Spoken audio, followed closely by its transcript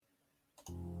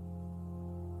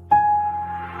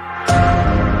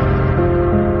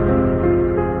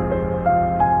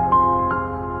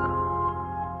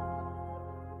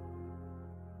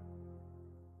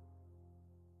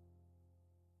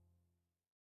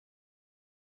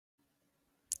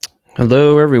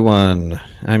Hello, everyone.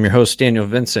 I'm your host, Daniel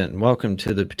Vincent, and welcome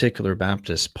to the Particular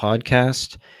Baptist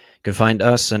Podcast. You can find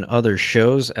us and other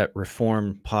shows at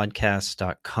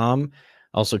reformpodcast.com.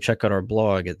 Also, check out our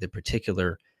blog at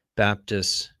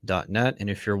theparticularbaptist.net. And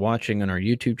if you're watching on our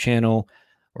YouTube channel,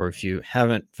 or if you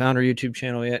haven't found our YouTube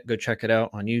channel yet, go check it out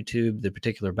on YouTube, The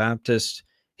Particular Baptist.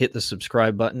 Hit the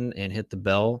subscribe button and hit the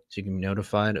bell so you can be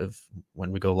notified of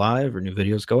when we go live or new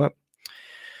videos go up.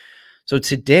 So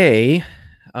today,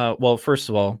 first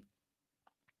of all,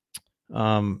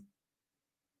 I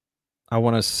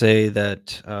want to say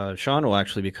that Sean will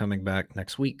actually be coming back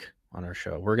next week on our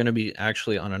show. We're going to be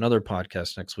actually on another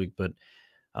podcast next week, but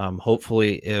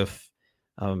hopefully, if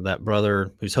that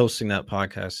brother who's hosting that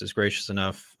podcast is gracious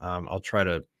enough, I'll try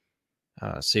to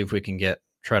see if we can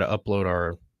try to upload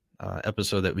our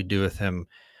episode that we do with him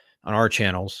on our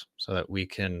channels so that we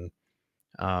can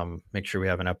make sure we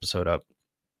have an episode up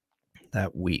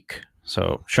that week.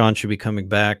 So Sean should be coming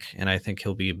back, and I think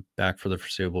he'll be back for the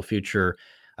foreseeable future.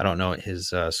 I don't know what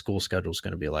his school schedule is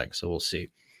going to be like, so we'll see.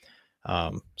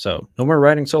 So no more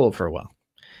riding solo for a while.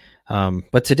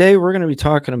 But today we're going to be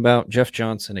talking about Jeff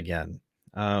Johnson again.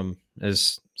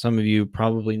 As some of you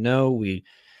probably know, we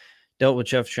dealt with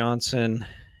Jeff Johnson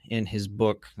in his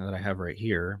book that I have right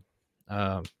here.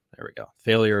 There we go.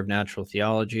 Failure of Natural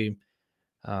Theology.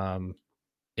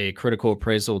 A critical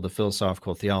appraisal of the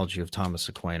philosophical theology of Thomas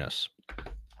Aquinas.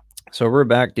 So we're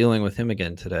back dealing with him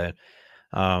again today,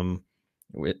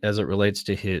 as it relates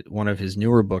to one of his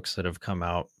newer books that have come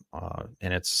out,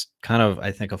 and it's kind of,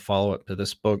 I think, a follow-up to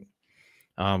this book.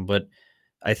 But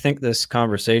I think this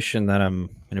conversation that I'm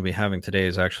going to be having today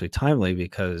is actually timely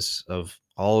because of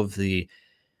all of the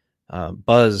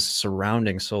buzz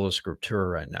surrounding Sola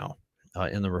Scriptura right now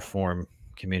in the Reformed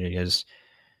community. As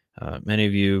many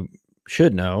of you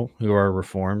should know who are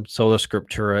Reformed, Sola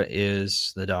Scriptura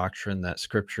is the doctrine that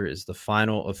Scripture is the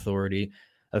final authority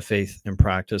of faith and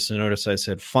practice. And notice I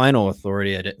said final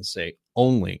authority. I didn't say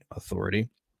only authority.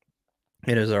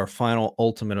 It is our final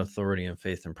ultimate authority in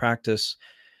faith and practice,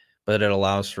 but it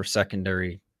allows for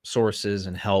secondary sources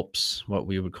and helps what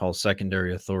we would call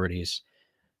secondary authorities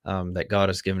that God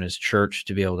has given his church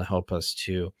to be able to help us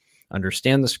to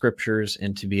understand the Scriptures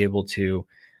and to be able to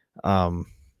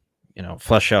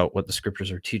flesh out what the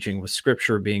Scriptures are teaching, with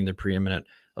Scripture being the preeminent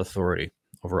authority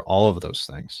over all of those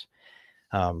things.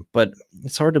 But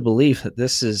it's hard to believe that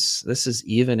this is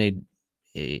even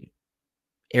a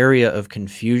area of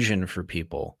confusion for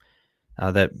people.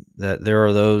 That there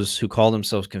are those who call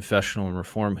themselves confessional and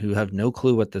reform who have no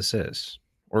clue what this is,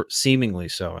 or seemingly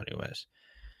so, anyways,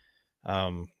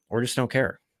 or just don't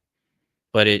care.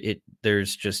 But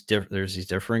there's these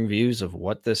differing views of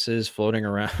what this is floating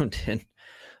around in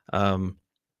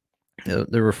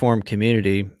the Reformed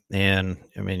community. And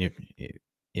I mean,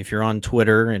 if you're on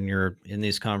Twitter and you're in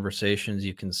these conversations,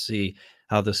 you can see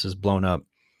how this is blown up.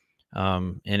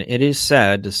 And it is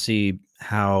sad to see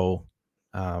how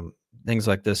things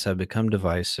like this have become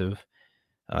divisive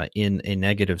in a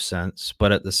negative sense.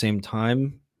 But at the same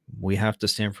time, we have to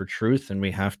stand for truth, and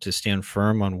we have to stand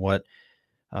firm on what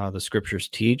the Scriptures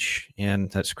teach,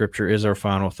 and that Scripture is our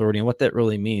final authority, and what that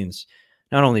really means,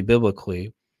 not only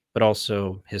biblically, but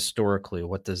also historically.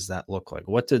 What does that look like?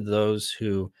 What did those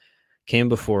who came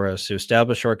before us, who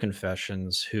established our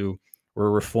confessions, who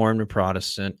were Reformed and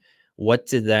Protestant, what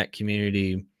did that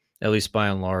community, at least by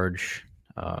and large,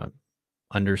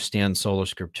 understand Sola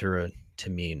Scriptura to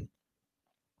mean?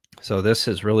 So this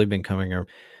has really been coming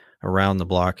around the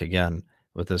block again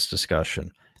with this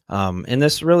discussion. And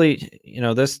this really,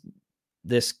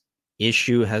 this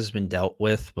issue has been dealt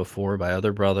with before by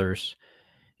other brothers,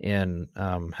 and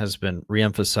has been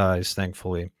reemphasized,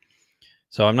 thankfully.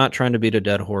 So I'm not trying to beat a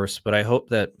dead horse, but I hope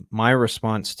that my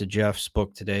response to Jeff's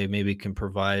book today maybe can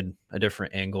provide a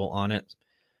different angle on it,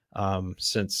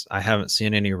 since I haven't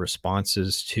seen any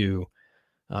responses to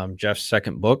Jeff's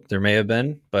second book. There may have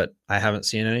been, but I haven't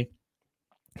seen any.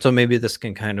 So maybe this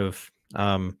can kind of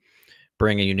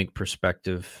bring a unique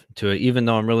perspective to it, even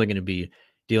though I'm really going to be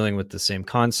dealing with the same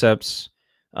concepts.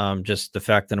 Just the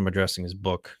fact that I'm addressing his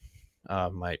book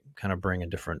might kind of bring a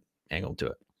different angle to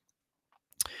it.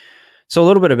 So a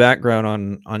little bit of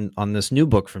background on this new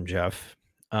book from Jeff.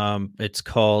 It's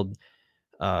called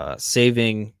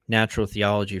Saving Natural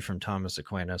Theology from Thomas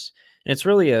Aquinas. And it's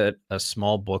really a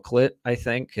small booklet, I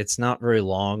think. It's not very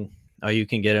long. You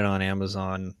can get it on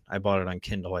Amazon. I bought it on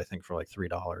Kindle, I think, for like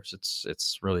 $3.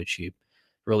 It's really cheap,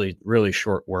 really, really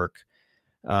short work.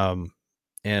 And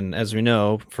as we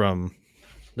know from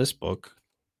this book,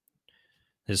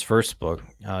 his first book,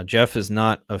 Jeff is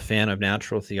not a fan of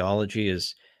natural theology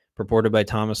as purported by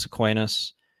Thomas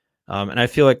Aquinas. And I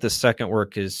feel like the second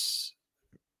work is,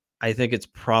 I think it's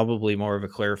probably more of a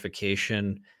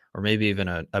clarification or maybe even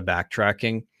a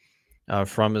backtracking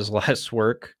from his last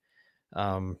work.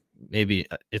 Maybe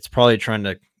it's probably trying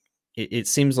to, it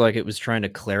seems like it was trying to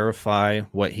clarify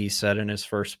what he said in his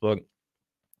first book.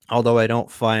 Although I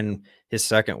don't find his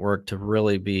second work to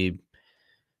really be,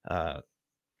 I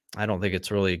don't think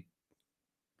it's really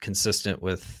consistent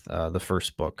with the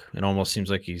first book. It almost seems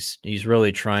like he's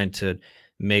really trying to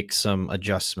make some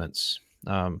adjustments.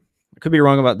 I could be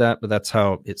wrong about that, but that's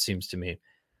how it seems to me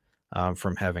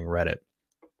from having read it.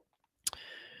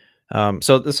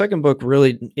 So the second book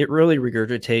really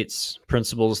regurgitates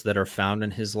principles that are found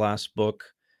in his last book,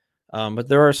 but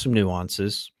there are some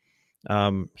nuances.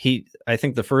 I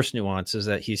think the first nuance is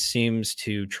that he seems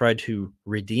to try to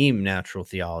redeem natural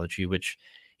theology, which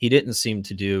he didn't seem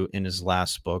to do in his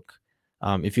last book.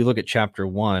 If you look at chapter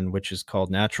 1, which is called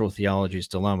Natural Theology's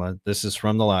Dilemma, this is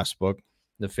from the last book,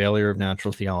 The Failure of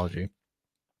Natural Theology.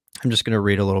 I'm just going to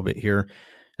read a little bit here.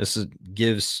 This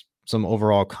gives some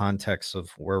overall context of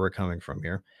where we're coming from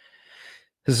here.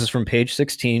 This is from page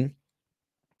 16.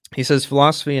 He says,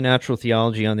 philosophy and natural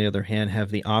theology, on the other hand, have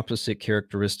the opposite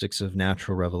characteristics of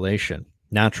natural revelation.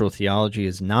 Natural theology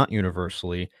is not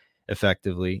universally,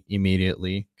 effectively,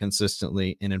 immediately,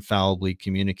 consistently, and infallibly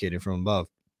communicated from above.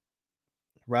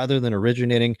 Rather than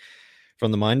originating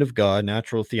from the mind of God,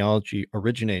 natural theology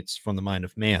originates from the mind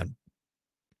of man.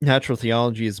 Natural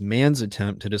theology is man's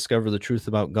attempt to discover the truth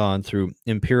about God through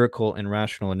empirical and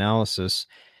rational analysis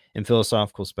and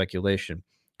philosophical speculation.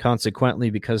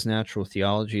 Consequently, because natural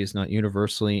theology is not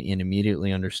universally and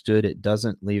immediately understood, it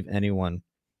doesn't leave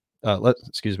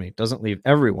doesn't leave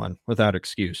everyone without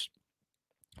excuse.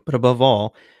 But above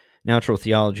all, natural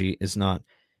theology is not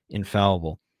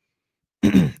infallible.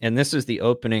 And this is the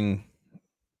opening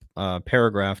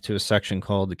paragraph to a section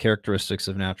called The Characteristics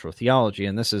of Natural Theology.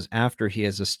 And this is after he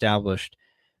has established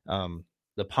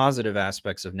the positive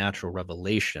aspects of natural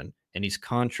revelation. And he's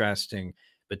contrasting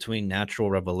between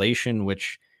natural revelation,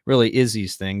 which really is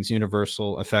these things: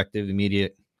 universal, effective,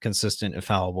 immediate, consistent,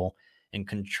 infallible, and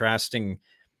contrasting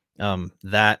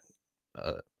that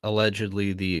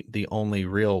allegedly the only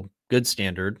real good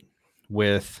standard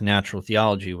with natural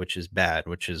theology, which is bad,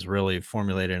 which is really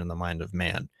formulated in the mind of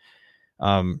man.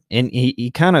 And he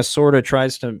kind of sort of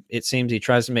tries to, it seems he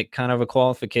tries to make kind of a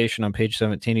qualification on page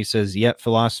 17. He says, yet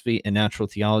philosophy and natural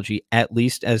theology, at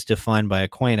least as defined by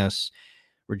Aquinas,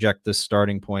 reject this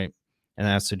starting point. And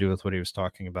that has to do with what he was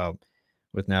talking about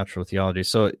with natural theology.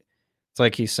 So it's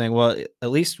like he's saying, well,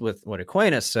 at least with what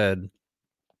Aquinas said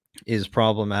is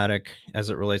problematic as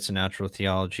it relates to natural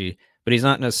theology, but he's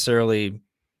not necessarily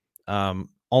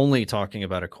only talking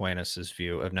about Aquinas's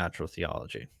view of natural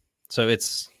theology. So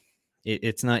it's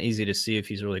not easy to see if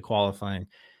he's really qualifying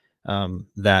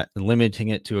that, limiting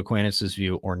it to Aquinas's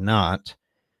view or not.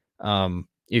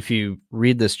 If you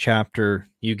read this chapter,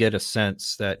 you get a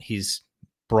sense that he's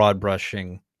broad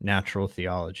brushing natural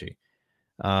theology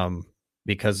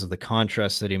because of the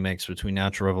contrast that he makes between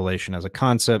natural revelation as a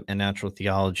concept and natural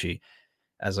theology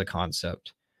as a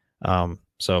concept.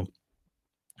 So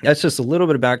that's just a little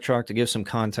bit of backtrack to give some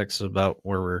context about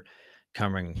where we're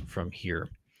coming from here.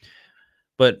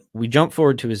 But we jump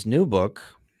forward to his new book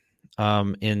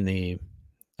in the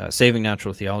Saving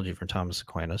Natural Theology from Thomas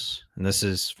Aquinas. And this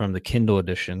is from the Kindle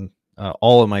edition.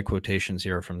 All of my quotations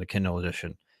here are from the Kindle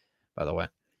edition, by the way.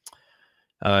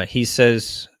 He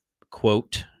says,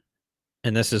 quote,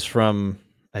 and this is from,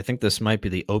 I think this might be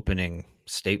the opening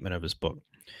statement of his book.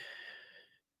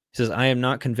 He says, I am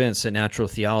not convinced that natural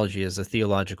theology as a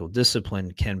theological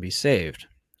discipline can be saved.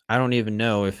 I don't even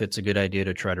know if it's a good idea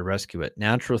to try to rescue it.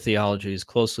 Natural theology is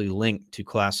closely linked to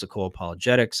classical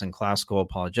apologetics, and classical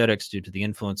apologetics, due to the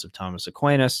influence of Thomas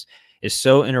Aquinas, is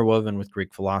so interwoven with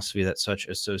Greek philosophy that such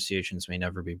associations may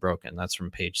never be broken. That's from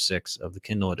page 6 of the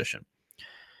Kindle edition.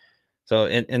 So,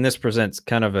 and this presents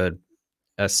kind of a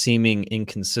seeming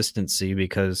inconsistency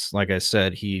because, like I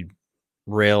said, he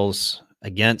rails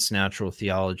against natural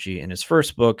theology in his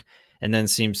first book and then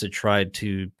seems to try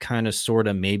to kind of sort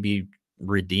of maybe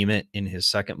redeem it in his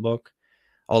second book,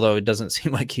 although it doesn't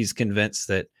seem like he's convinced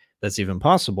that that's even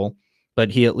possible, but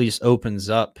he at least opens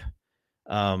up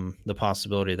the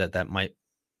possibility that might,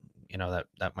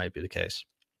 that might be the case.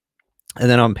 And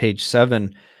then on page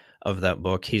 7 of that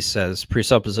book, he says,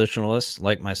 presuppositionalists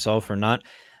like myself are not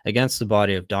against the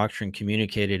body of doctrine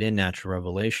communicated in natural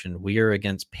revelation. We are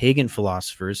against pagan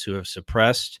philosophers who have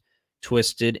suppressed,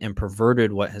 twisted, and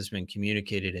perverted what has been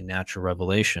communicated in natural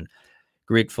revelation.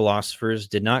 Greek philosophers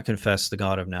did not confess the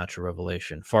God of natural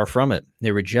revelation. Far from it.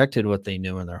 They rejected what they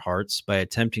knew in their hearts by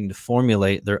attempting to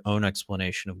formulate their own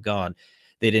explanation of God.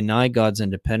 They deny God's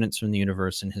independence from the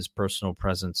universe and his personal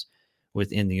presence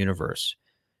within the universe.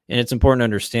 And it's important to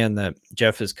understand that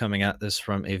Jeff is coming at this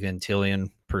from a Van Tillian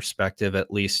perspective,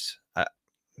 at least.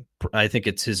 I think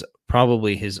it's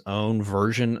probably his own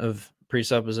version of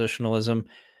presuppositionalism,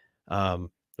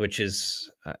 which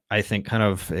is, I think, kind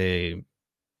of an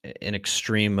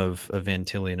extreme of Van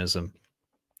Tillianism.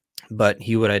 But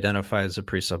he would identify as a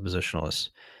presuppositionalist.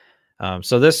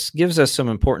 So this gives us some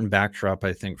important backdrop,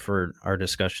 I think, for our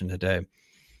discussion today.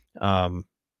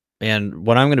 And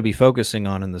what I'm going to be focusing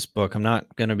on in this book, I'm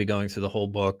not going to be going through the whole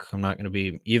book. I'm not going to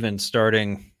be even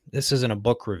starting. This isn't a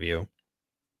book review.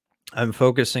 I'm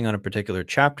focusing on a particular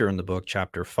chapter in the book,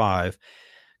 chapter 5,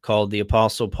 called The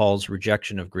Apostle Paul's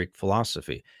Rejection of Greek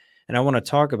Philosophy. And I want to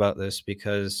talk about this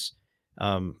because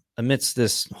amidst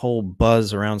this whole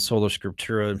buzz around Sola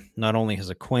Scriptura, not only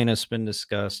has Aquinas been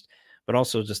discussed, but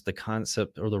also just the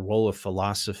concept or the role of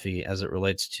philosophy as it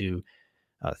relates to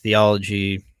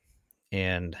theology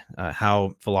and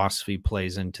how philosophy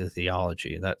plays into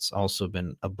theology. That's also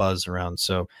been a buzz around.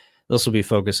 So this will be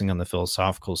focusing on the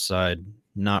philosophical side,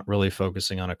 not really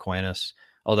focusing on Aquinas,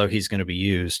 although he's going to be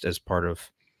used as part of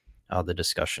the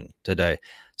discussion today.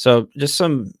 So just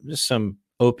some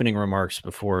opening remarks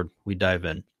before we dive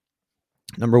in.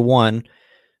 Number one,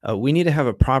 we need to have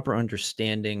a proper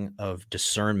understanding of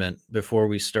discernment before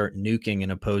we start nuking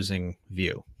an opposing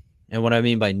view. And what I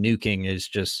mean by nuking is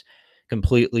just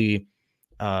completely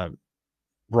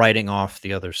writing off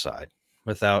the other side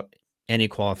without any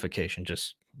qualification,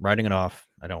 just writing it off.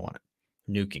 I don't want it,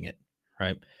 nuking it,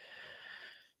 right?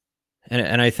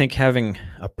 And I think having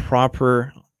a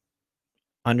proper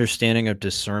understanding of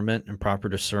discernment and proper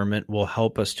discernment will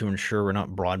help us to ensure we're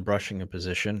not broad brushing a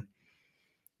position.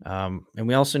 And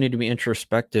we also need to be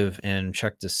introspective and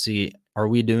check to see, are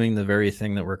we doing the very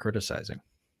thing that we're criticizing,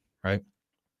 right?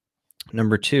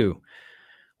 Number two,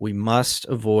 we must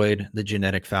avoid the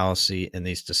genetic fallacy in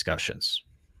these discussions.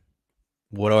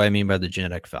 What do I mean by the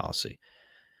genetic fallacy?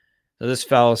 So this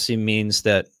fallacy means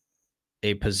that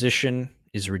a position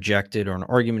is rejected, or an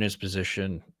argument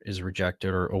is rejected,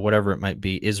 or whatever it might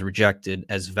be, is rejected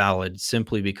as valid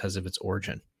simply because of its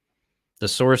origin. The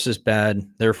source is bad,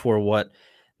 therefore what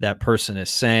that person is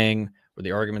saying or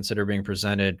the arguments that are being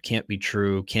presented can't be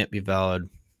true, can't be valid,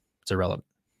 it's irrelevant,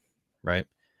 right?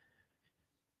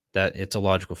 That it's a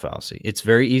logical fallacy. It's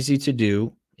very easy to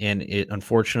do, and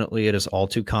unfortunately it is all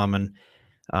too common.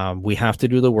 We have to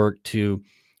do the work to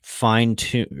fine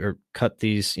tune or cut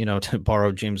these, to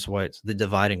borrow James White's, the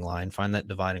dividing line, find that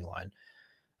dividing line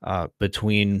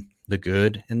between the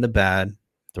good and the bad,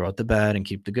 throw out the bad and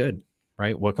keep the good,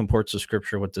 right? What comports with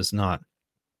Scripture, what does not.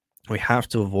 We have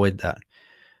to avoid that.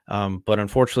 But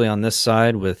unfortunately on this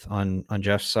side, on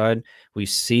Jeff's side, we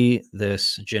see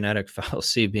this genetic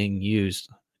fallacy being used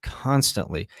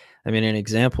constantly. I mean, an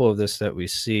example of this that we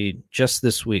see just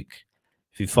this week,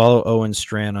 if you follow Owen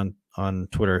Strachan on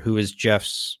Twitter, who is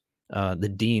Jeff's,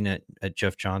 the dean at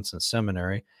Jeff Johnson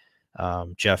Seminary.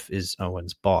 Jeff is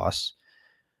Owen's boss.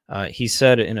 He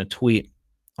said in a tweet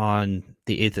on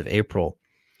the 8th of April,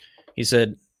 he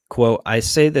said, quote, "I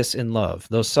say this in love.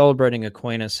 Those celebrating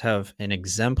Aquinas have an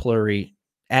exemplary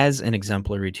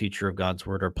teacher of God's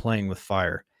word are playing with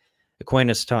fire.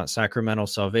 Aquinas taught sacramental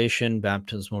salvation,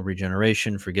 baptismal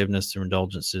regeneration, forgiveness through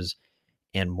indulgences,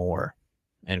 and more,"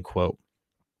 end quote.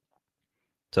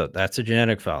 So that's a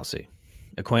genetic fallacy.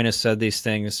 Aquinas said these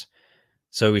things,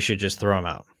 so we should just throw him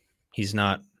out.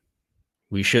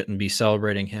 We shouldn't be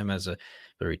celebrating him as a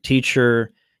very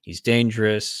teacher. He's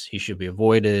dangerous. He should be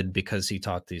avoided because he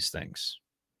taught these things,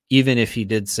 even if he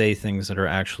did say things that are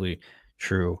actually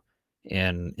true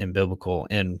and biblical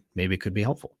and maybe could be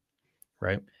helpful,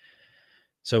 right?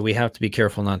 So we have to be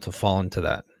careful not to fall into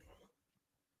that.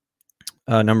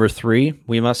 Number three,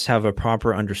 we must have a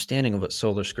proper understanding of what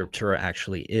Sola Scriptura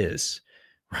actually is,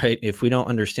 right? If we don't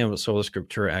understand what Sola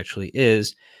Scriptura actually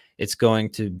is, it's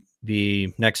going to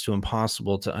be next to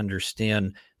impossible to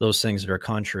understand those things that are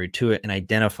contrary to it and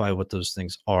identify what those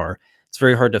things are. It's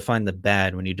very hard to find the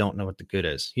bad when you don't know what the good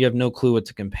is. You have no clue what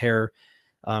to compare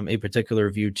a particular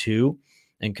view to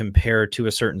and compare to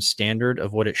a certain standard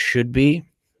of what it should be,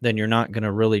 then you're not going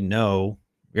to really know.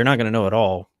 You're not going to know at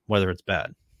all whether it's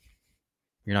bad.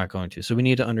 You're not going to. So we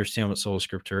need to understand what Sola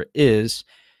Scriptura is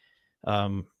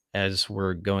as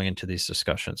we're going into these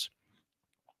discussions.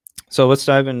 So let's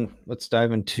dive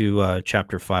into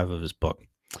chapter 5 of his book.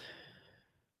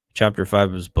 Chapter 5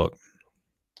 of his book.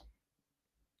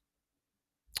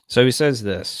 So he says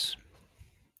this,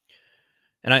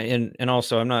 and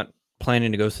also I'm not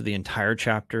planning to go through the entire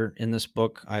chapter in this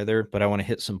book either, but I want to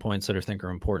hit some points that I think are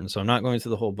important. So I'm not going through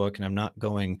the whole book, and I'm not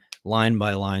going line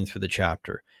by line through the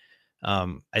chapter.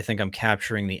 I think I'm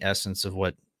capturing the essence of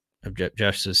what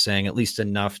Jeff is saying, at least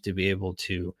enough to be able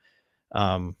to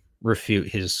refute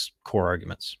his core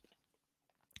arguments,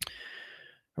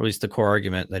 or at least the core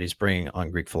argument that he's bringing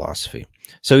on Greek philosophy.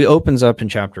 So he opens up in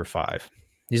chapter 5.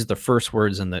 These are the first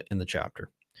words in the chapter.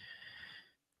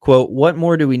 Quote, "What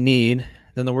more do we need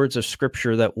than the words of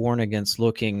Scripture that warn against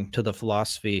looking to the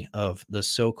philosophy of the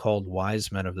so-called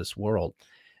wise men of this world?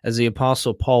 As the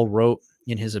Apostle Paul wrote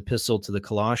in his epistle to the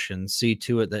Colossians, see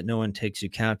to it that no one takes you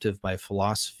captive by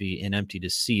philosophy and empty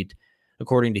deceit,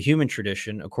 according to human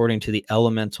tradition, according to the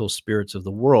elemental spirits of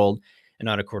the world, and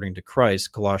not according to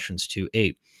Christ," Colossians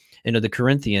 2:8. And to the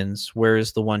Corinthians, where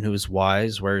is the one who is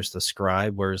wise? Where is the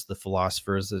scribe? Where is the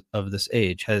philosopher of this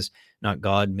age? Has not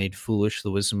God made foolish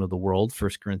the wisdom of the world?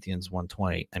 1 Corinthians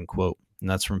 1:20, end quote. And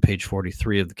that's from page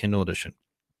 43 of the Kindle edition.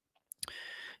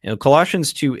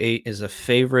 Colossians 2:8 is a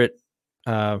favorite.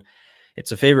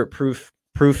 It's a favorite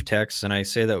proof text, and I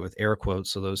say that with air quotes.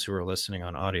 So those who are listening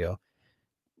on audio,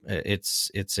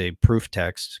 it's a proof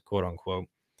text, quote unquote,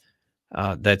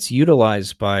 that's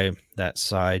utilized by that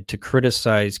side to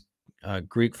criticize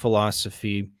Greek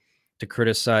philosophy, to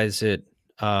criticize it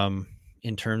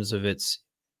in terms of its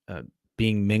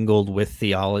being mingled with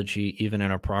theology, even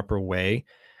in a proper way,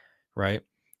 right?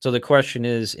 So the question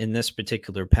is, in this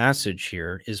particular passage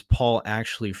here, is Paul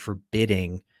actually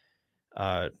forbidding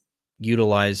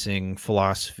utilizing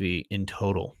philosophy in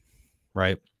total,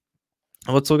 right?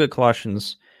 Let's look at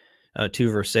Colossians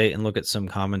 2, verse 8, and look at some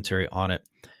commentary on it.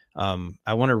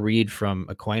 I want to read from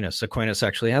Aquinas. Aquinas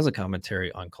actually has a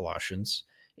commentary on Colossians,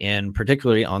 and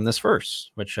particularly on this verse,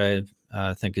 which I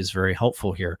think is very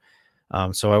helpful here.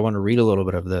 So I want to read a little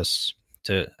bit of this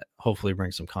to hopefully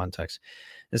bring some context.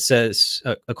 It says,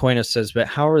 Aquinas says, "But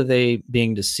how are they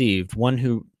being deceived? One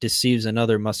who deceives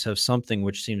another must have something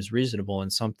which seems reasonable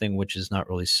and something which is not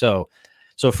really so."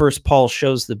 So first, Paul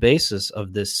shows the basis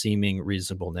of this seeming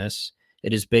reasonableness.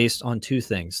 It is based on two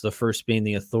things, the first being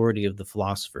the authority of the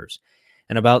philosophers.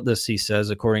 And about this, he says,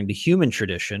 according to human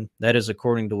tradition, that is,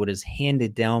 according to what is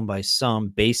handed down by some,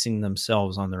 basing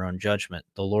themselves on their own judgment.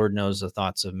 The Lord knows the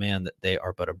thoughts of man, that they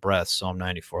are but a breath, Psalm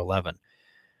 94:11.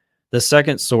 The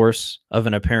second source of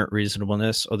an apparent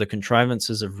reasonableness are the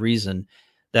contrivances of reason.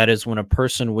 That is, when a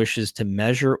person wishes to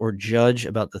measure or judge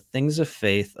about the things of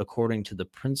faith according to the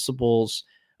principles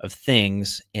of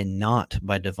things and not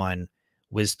by divine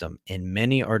wisdom. And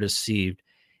many are deceived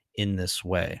in this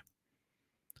way.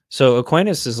 So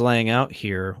Aquinas is laying out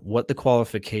here what the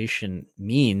qualification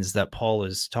means that Paul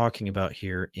is talking about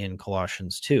here in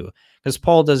Colossians 2, because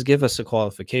Paul does give us a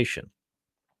qualification.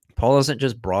 Paul doesn't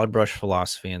just broad brush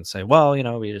philosophy and say, well,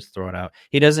 we just throw it out.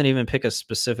 He doesn't even pick a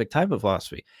specific type of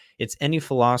philosophy. It's any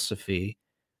philosophy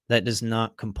that does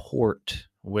not comport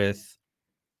with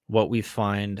what we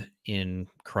find in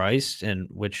Christ, and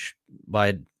which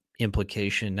by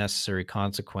implication, necessary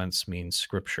consequence means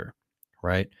Scripture,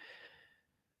 right?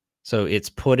 So it's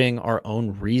putting our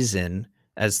own reason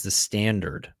as the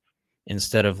standard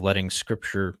instead of letting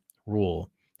Scripture rule.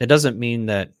 It doesn't mean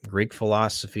that Greek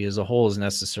philosophy as a whole is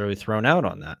necessarily thrown out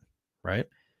on that, right?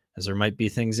 As there might be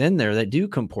things in there that do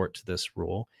comport to this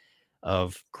rule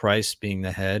of Christ being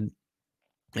the head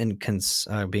and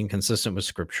being consistent with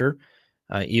Scripture,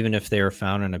 even if they are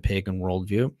found in a pagan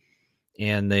worldview.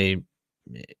 And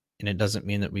it doesn't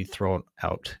mean that we throw it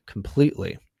out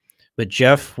completely. But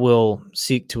Jeff will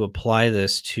seek to apply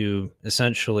this to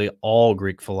essentially all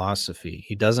Greek philosophy.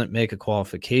 He doesn't make a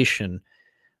qualification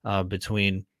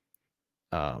between,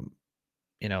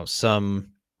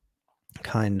 some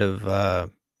kind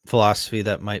of philosophy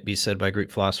that might be said by a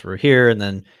Greek philosopher here and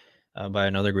then by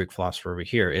another Greek philosopher over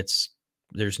here.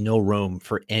 There's no room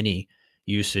for any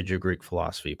usage of Greek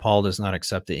philosophy. Paul does not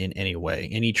accept it in any way,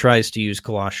 and he tries to use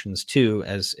Colossians 2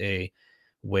 as a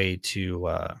way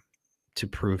to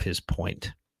prove his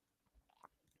point.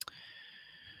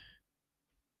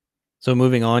 So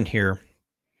moving on here,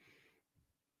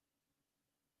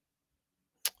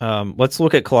 let's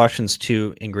look at Colossians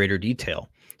 2 in greater detail.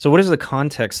 So what is the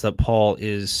context that Paul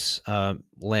is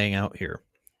laying out here,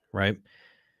 right?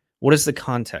 What is the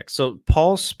context? So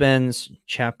Paul spends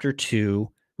chapter 2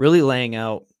 really laying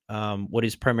out what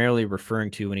he's primarily referring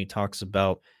to when he talks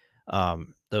about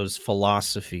those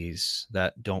philosophies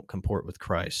that don't comport with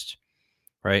Christ,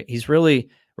 right? He's really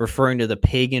referring to the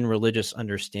pagan religious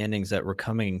understandings that were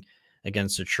coming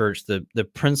against the church,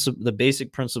 the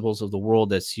basic principles of the world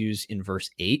that's used in verse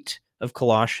 8 of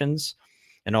Colossians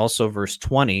and also verse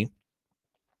 20.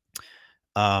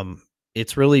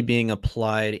 it's really being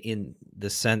applied in the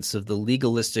sense of the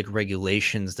legalistic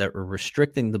regulations that were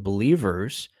restricting the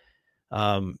believers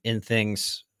in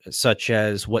things such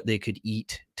as what they could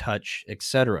eat, touch,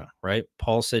 etc. Right?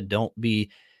 Paul said, "Don't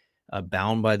be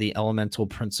bound by the elemental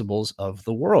principles of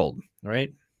the world."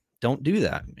 Right? Don't do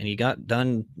that. And he got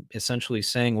done essentially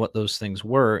saying what those things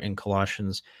were in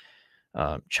Colossians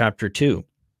chapter 2,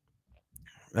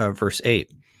 verse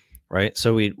 8. Right.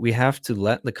 So we have to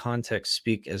let the context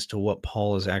speak as to what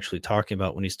Paul is actually talking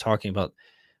about when he's talking about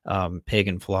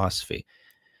pagan philosophy.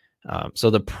 So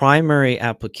the primary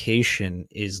application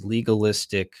is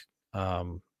legalistic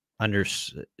under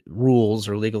rules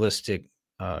or legalistic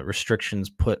restrictions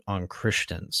put on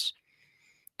Christians,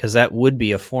 because that would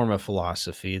be a form of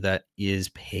philosophy that is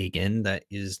pagan, that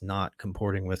is not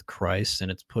comporting with Christ,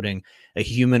 and it's putting a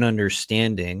human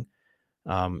understanding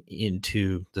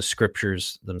into the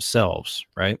scriptures themselves,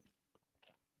 right?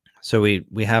 So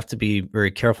we have to be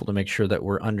very careful to make sure that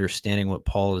we're understanding what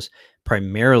Paul is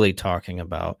primarily talking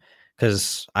about,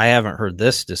 because I haven't heard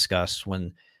this discussed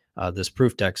when this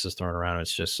proof text is thrown around.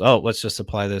 It's just, oh, let's just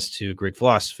apply this to Greek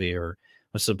philosophy, or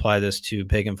let's apply this to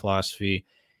pagan philosophy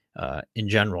in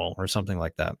general, or something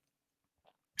like that,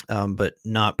 but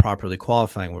not properly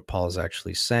qualifying what Paul is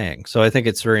actually saying. So I think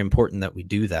it's very important that we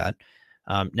do that.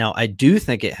 Now, I do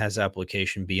think it has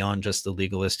application beyond just the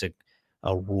legalistic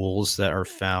rules that are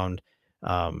found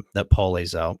that Paul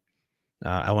lays out.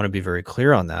 I want to be very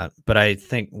clear on that, but I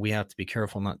think we have to be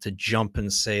careful not to jump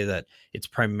and say that it's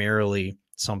primarily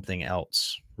something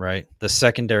else, right? The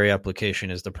secondary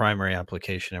application is the primary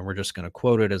application, and we're just going to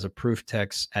quote it as a proof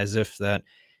text as if that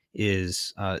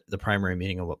is the primary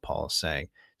meaning of what Paul is saying.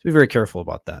 So be very careful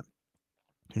about that.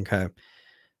 Okay.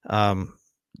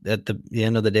 At the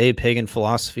end of the day, pagan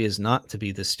philosophy is not to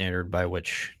be the standard by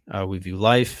which we view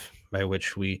life, by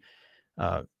which we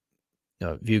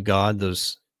view God.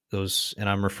 Those, and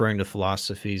I'm referring to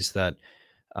philosophies that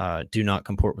do not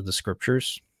comport with the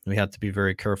scriptures. We have to be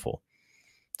very careful.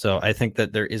 So I think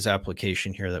that there is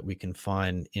application here that we can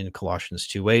find in Colossians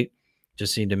 2:8.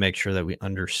 Just need to make sure that we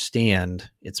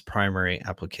understand its primary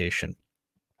application.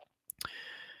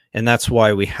 And that's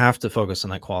why we have to focus on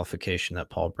that qualification that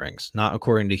Paul brings, not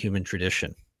according to human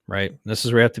tradition, right? This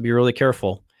is where we have to be really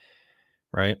careful,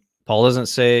 right? Paul doesn't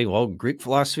say, well, Greek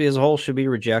philosophy as a whole should be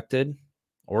rejected,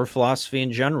 or philosophy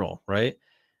in general, right?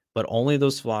 But only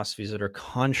those philosophies that are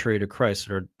contrary to Christ,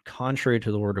 that are contrary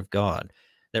to the word of God,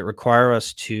 that require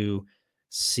us to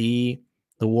see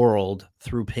the world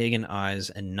through pagan eyes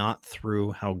and not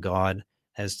through how God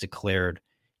has declared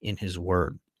in his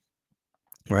word.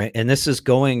 Right. And this is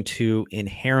going to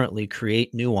inherently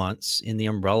create nuance in the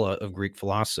umbrella of Greek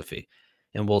philosophy.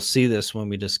 And we'll see this when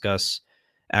we discuss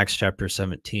Acts chapter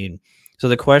 17. So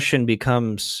the question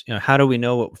becomes, how do we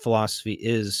know what philosophy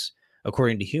is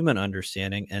according to human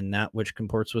understanding and that which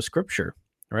comports with scripture?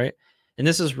 Right. And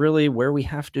this is really where we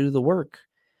have to do the work.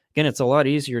 Again, it's a lot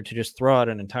easier to just throw out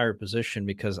an entire position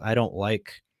because I don't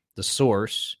like the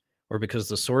source, or because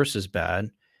the source is bad,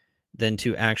 than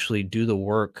to actually do the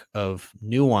work of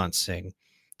nuancing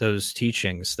those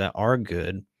teachings that are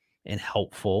good and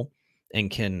helpful and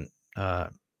can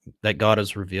that God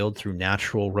has revealed through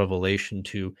natural revelation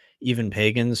to even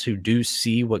pagans who do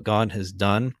see what God has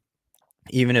done,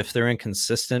 even if they're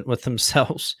inconsistent with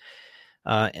themselves.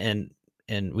 And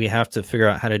we have to figure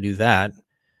out how to do that,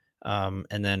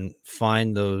 and then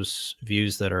find those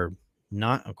views that are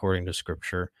not according to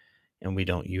Scripture, and we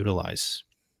don't utilize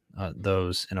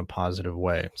those in a positive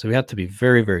way. So we have to be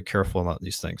very, very careful about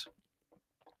these things.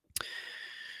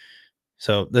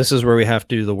 So this is where we have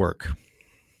to do the work.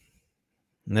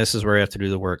 And this is where we have to do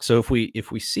the work. So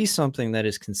if we see something that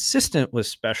is consistent with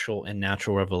special and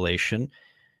natural revelation,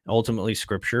 ultimately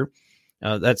scripture,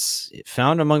 that's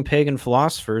found among pagan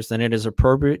philosophers, then it is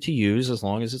appropriate to use as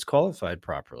long as it's qualified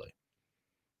properly.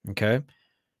 Okay?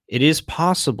 It is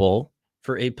possible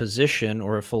for a position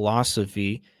or a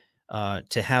philosophy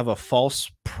to have a false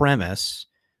premise,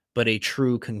 but a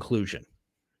true conclusion,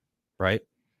 right?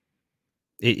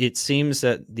 It seems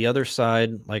that the other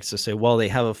side likes to say, well, they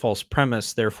have a false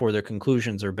premise, therefore their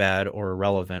conclusions are bad or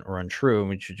irrelevant or untrue, and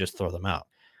we should just throw them out.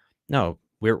 No,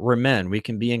 we're men. We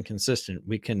can be inconsistent.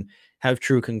 We can have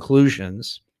true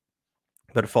conclusions,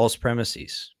 but false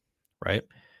premises, right?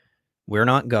 We're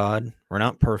not God. We're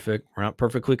not perfect. We're not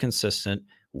perfectly consistent.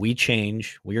 We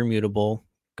change. We are mutable.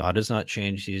 God does not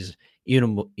change. He's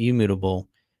immutable,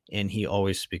 and he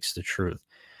always speaks the truth.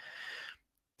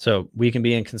 So we can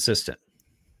be inconsistent.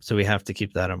 So we have to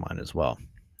keep that in mind as well.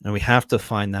 And we have to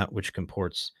find that which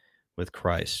comports with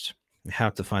Christ. We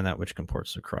have to find that which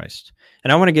comports with Christ.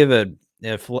 And I want to give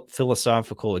a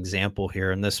philosophical example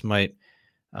here, and this might,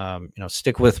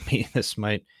 stick with me. This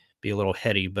might be a little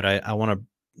heady, but I want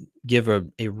to give a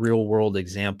real world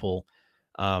example,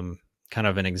 kind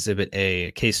of an exhibit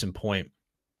a case in point,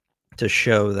 to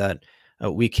show that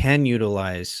we can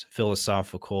utilize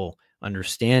philosophical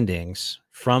understandings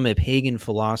from a pagan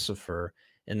philosopher,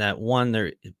 and that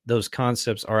one, those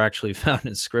concepts are actually found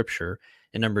in Scripture,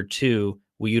 and number two,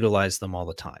 we utilize them all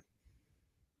the time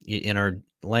in our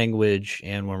language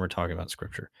and when we're talking about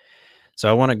Scripture. So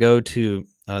I want to go to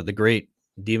the great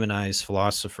demonized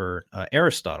philosopher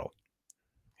Aristotle,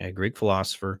 a Greek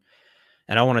philosopher,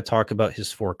 and I want to talk about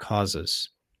his four causes.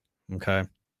 Okay.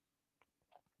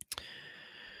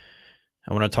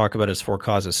 I want to talk about his four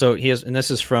causes. So he has, and this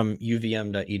is from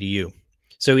uvm.edu.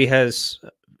 So he has,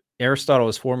 Aristotle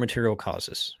has four material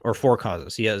causes, or four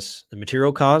causes. He has the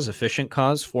material cause, efficient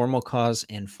cause, formal cause,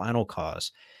 and final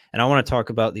cause. And I want to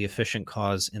talk about the efficient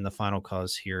cause and the final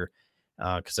cause here,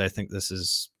 because I think this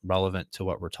is relevant to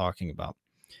what we're talking about.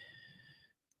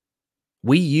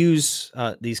 We use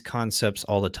these concepts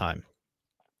all the time,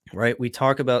 right? We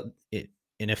talk about it,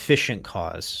 an efficient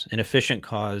cause. An efficient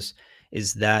cause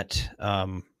is that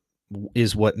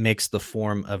is what makes the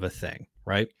form of a thing,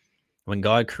 right? When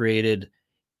God created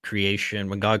creation,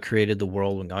 when God created the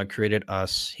world, when God created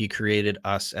us, he created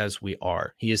us as we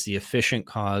are. He is the efficient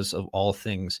cause of all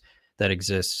things that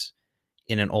exists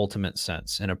in an ultimate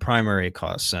sense, in a primary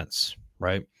cause sense,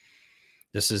 right?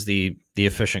 This is the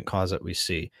efficient cause that we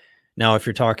see. Now, if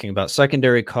you're talking about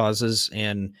secondary causes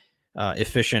and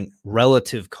efficient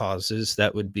relative causes,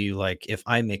 that would be like if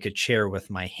I make a chair with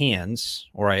my hands,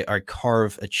 or I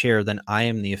carve a chair, then I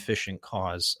am the efficient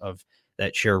cause of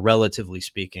that chair, relatively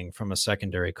speaking, from a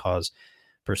secondary cause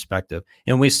perspective.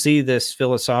 And we see this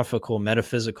philosophical,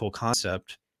 metaphysical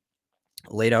concept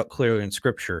laid out clearly in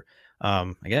Scripture.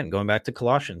 Again, going back to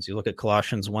Colossians, you look at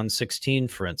Colossians 1:16,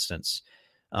 for instance,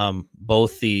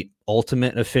 both the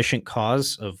ultimate efficient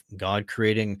cause of God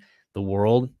creating the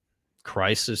world,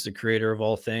 Christ is the creator of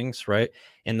all things, right?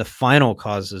 And the final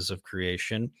causes of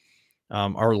creation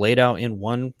are laid out in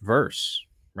one verse,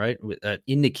 right? That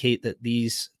indicate that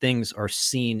these things are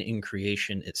seen in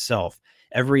creation itself.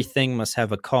 Everything must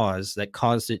have a cause that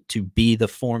caused it to be the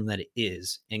form that it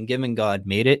is. And given God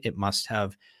made it, it must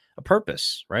have a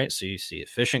purpose, right? So you see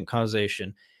efficient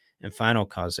causation and final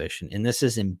causation. And this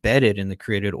is embedded in the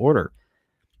created order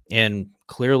and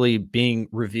clearly being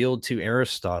revealed to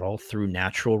Aristotle through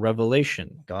natural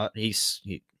revelation.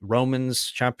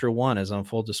 Romans chapter 1 is on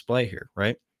full display here,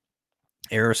 right?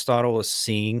 Aristotle is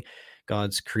seeing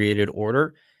God's created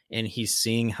order, and he's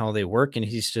seeing how they work, and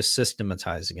he's just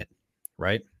systematizing it,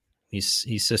 right?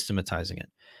 He's systematizing it.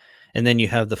 And then you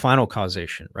have the final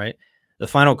causation, right? The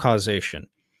final causation,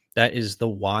 that is the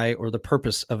why or the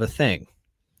purpose of a thing,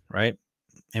 right?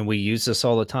 And we use this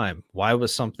all the time. Why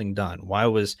was something done? Why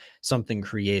was something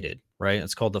created, right?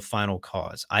 It's called the final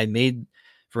cause.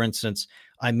 For instance,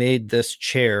 I made this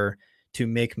chair to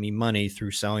make me money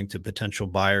through selling to potential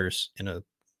buyers in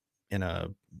a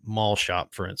mall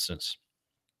shop, for instance,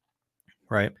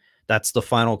 right? That's the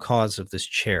final cause of this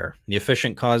chair. The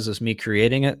efficient cause is me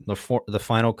creating it. The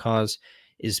final cause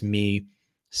is me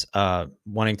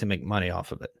wanting to make money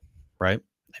off of it, right?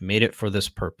 I made it for this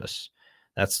purpose.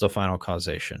 That's the final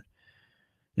causation.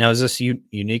 Now, is this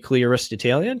uniquely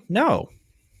Aristotelian? No.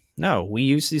 We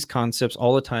use these concepts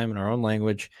all the time in our own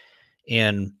language,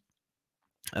 and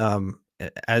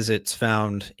as it's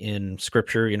found in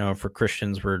Scripture, for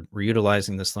Christians, we're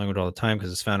utilizing this language all the time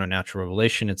because it's found in natural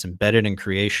revelation. It's embedded in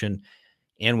creation,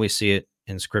 and we see it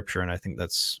in Scripture, and I think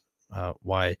that's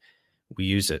why we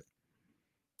use it.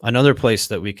 Another place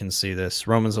that we can see this,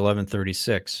 Romans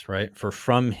 11:36, right? For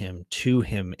from him, to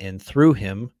him, and through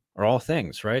him are all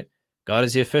things, right? God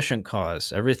is the efficient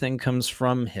cause. Everything comes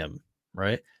from him,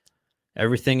 right?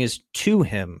 Everything is to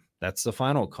him. That's the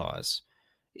final cause.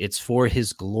 It's for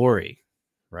his glory,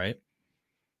 right?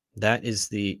 That is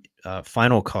the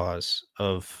final cause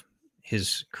of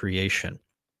his creation.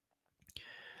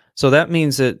 So that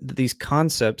means that these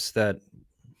concepts that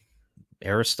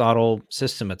Aristotle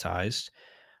systematized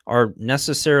are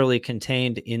necessarily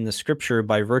contained in the Scripture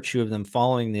by virtue of them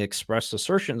following the express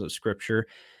assertions of Scripture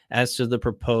as to the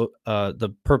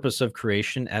purpose of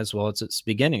creation, as well as its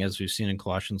beginning, as we've seen in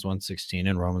Colossians 1:16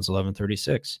 and Romans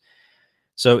 11:36.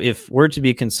 So if we're to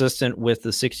be consistent with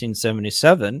the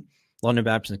 1677 London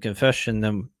Baptist Confession,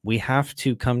 then we have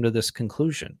to come to this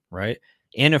conclusion, right?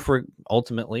 And if we're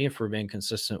being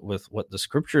consistent with what the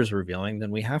Scripture is revealing,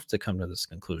 then we have to come to this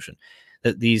conclusion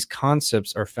that these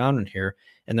concepts are found in here,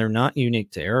 and they're not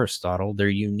unique to Aristotle. They're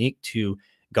unique to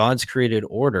God's created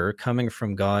order coming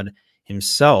from God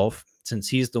himself since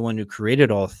he's the one who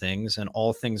created all things, and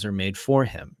all things are made for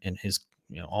him and his,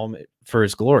 all for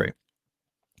his glory.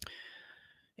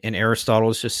 And Aristotle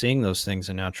is just seeing those things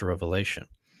in natural revelation.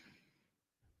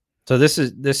 So this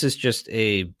is just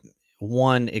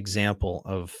one example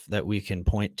of that we can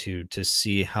point to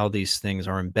see how these things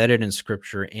are embedded in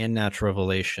Scripture and natural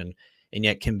revelation, and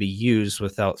yet can be used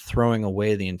without throwing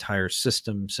away the entire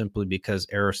system simply because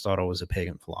Aristotle was a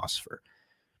pagan philosopher.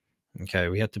 Okay,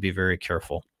 we have to be very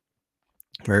careful,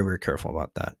 very, very careful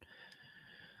about that.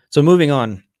 So moving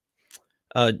on,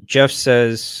 Jeff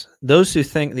says, those who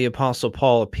think the Apostle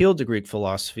Paul appealed to Greek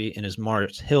philosophy in his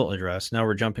Mars Hill address. Now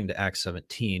we're jumping to Acts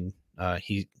 17.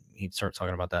 He starts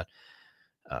talking about that.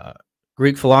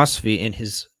 Greek philosophy in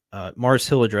his Mars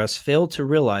Hill address failed to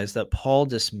realize that Paul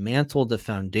dismantled the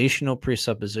foundational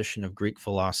presupposition of Greek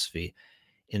philosophy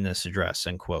in this address,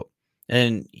 end quote.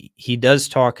 And he does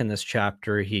talk in this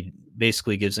chapter. He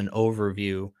basically gives an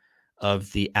overview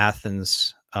of the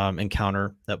Athens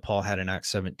encounter that Paul had in Acts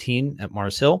 17 at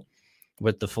Mars Hill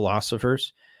with the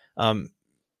philosophers.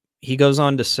 He goes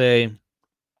on to say,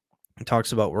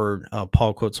 talks about where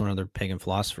Paul quotes one of the pagan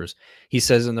philosophers. He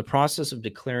says, in the process of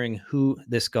declaring who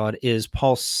this God is,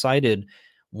 Paul cited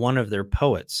one of their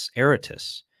poets,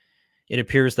 Aratus. It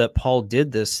appears that Paul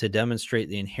did this to demonstrate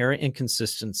the inherent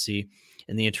inconsistency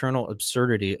and the eternal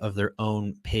absurdity of their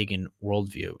own pagan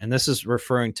worldview. And this is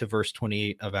referring to verse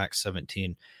 28 of Acts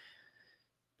 17.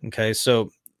 Okay, so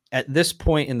at this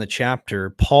point in the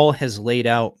chapter, Paul has laid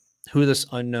out who this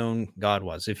unknown God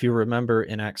was. If you remember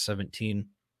in Acts 17,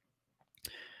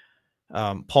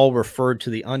 Paul referred to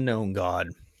the unknown God,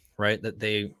 right, that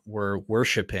they were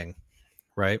worshiping,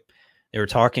 right? They were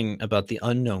talking about the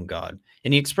unknown God.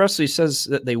 And he expressly says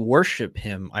that they worship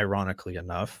him, ironically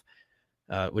enough,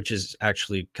 which is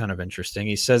actually kind of interesting.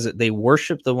 He says that they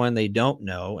worship the one they don't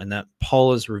know, and that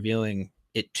Paul is revealing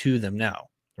it to them now,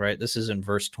 right? This is in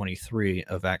verse 23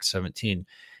 of Acts 17.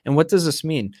 And what does this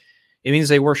mean? It means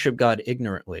they worship God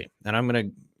ignorantly. And I'm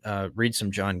going to read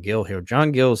some John Gill here.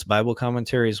 John Gill's Bible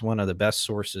commentary is one of the best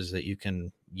sources that you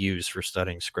can use for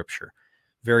studying Scripture.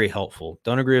 Very helpful.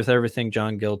 Don't agree with everything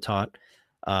John Gill taught,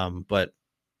 but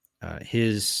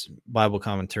his Bible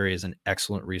commentary is an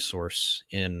excellent resource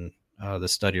in the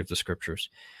study of the Scriptures.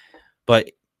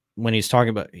 But when he's talking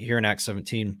about here in Acts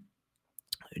 17,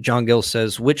 John Gill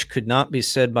says, which could not be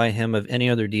said by him of any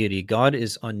other deity. God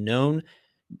is unknown.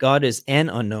 God is an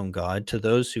unknown God to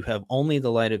those who have only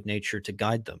the light of nature to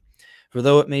guide them. For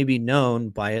though it may be known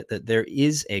by it that there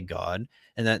is a God,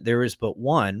 and that there is but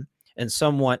one, and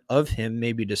somewhat of him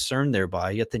may be discerned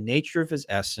thereby, yet the nature of his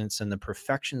essence and the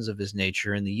perfections of his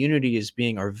nature and the unity of his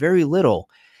being are very little,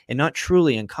 and not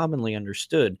truly and commonly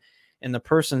understood, and the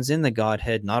persons in the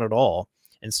Godhead not at all,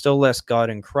 and still less God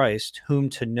in Christ, whom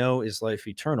to know is life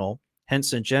eternal.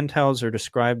 Hence the Gentiles are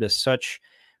described as such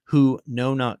who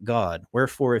know not God.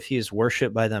 Wherefore, if he is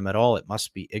worshipped by them at all, it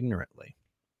must be ignorantly.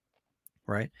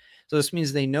 Right? So this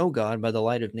means they know God by the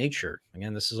light of nature.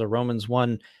 Again, this is a Romans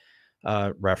 1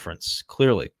 reference,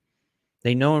 clearly.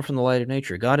 They know him from the light of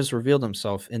nature. God has revealed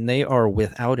himself, and they are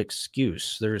without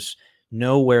excuse. There's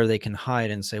nowhere they can hide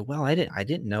and say, well, I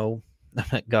didn't know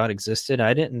that God existed.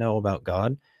 I didn't know about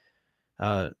God.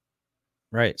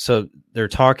 Right. So they're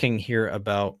talking here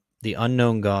about the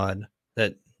unknown God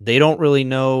that they don't really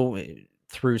know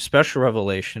through special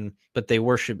revelation, but they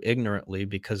worship ignorantly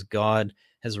because God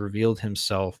has revealed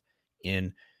himself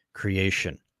in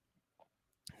creation.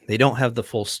 They don't have the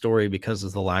full story because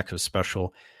of the lack of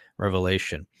special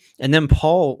revelation. And then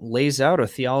Paul lays out a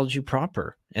theology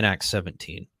proper in Acts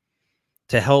 17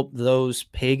 to help those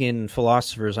pagan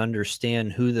philosophers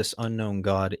understand who this unknown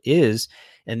God is.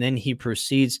 And then he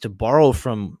proceeds to borrow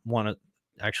from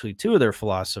two of their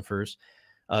philosophers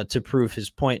to prove his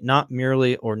point, not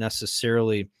merely or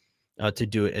necessarily to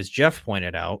do it as Jeff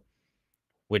pointed out,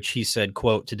 which he said,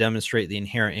 quote, to demonstrate the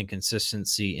inherent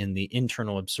inconsistency in the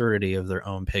internal absurdity of their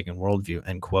own pagan worldview,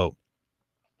 end quote.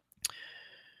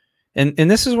 And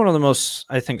this is one of the most,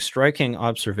 I think, striking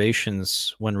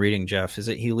observations when reading Jeff, is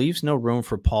that he leaves no room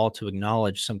for Paul to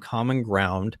acknowledge some common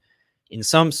ground, in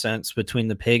some sense, between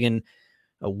the pagan,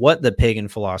 what the pagan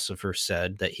philosopher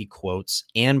said that he quotes,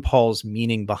 and Paul's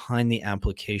meaning behind the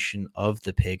application of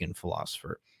the pagan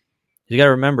philosopher. You got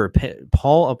to remember,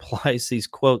 Paul applies these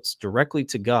quotes directly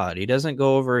to God. He doesn't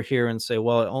go over here and say,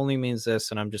 well, it only means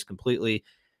this, and I'm just completely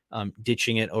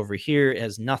ditching it over here. It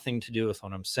has nothing to do with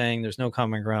what I'm saying. There's no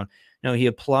common ground. No, he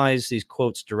applies these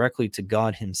quotes directly to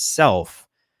God himself,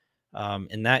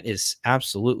 and that is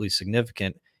absolutely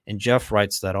significant. And Jeff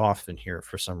writes that off in here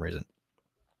for some reason.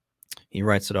 He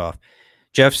writes it off.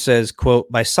 Jeff says, quote,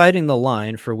 by citing the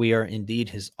line, for we are indeed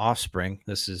his offspring.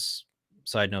 This is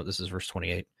side note, this is verse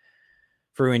 28.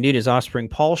 For we indeed his offspring,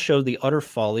 Paul showed the utter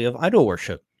folly of idol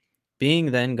worship.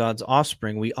 Being then God's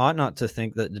offspring, we ought not to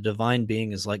think that the divine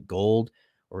being is like gold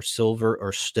or silver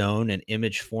or stone, an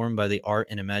image formed by the art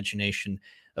and imagination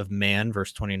of man,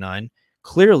 verse 29.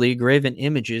 Clearly, graven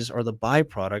images are the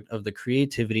byproduct of the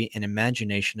creativity and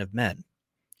imagination of men.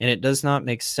 And it does not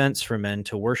make sense for men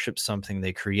to worship something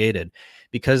they created,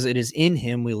 because it is in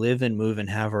him we live and move and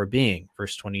have our being,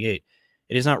 verse 28.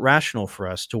 It is not rational for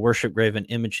us to worship graven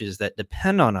images that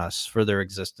depend on us for their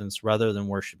existence rather than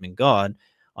worshiping God,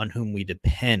 on whom we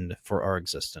depend for our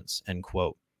existence, end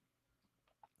quote.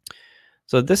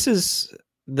 So this is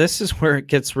where it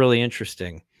gets really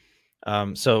interesting.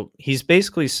 So he's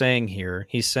basically saying here,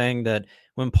 he's saying that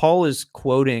when Paul is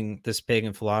quoting this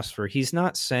pagan philosopher, he's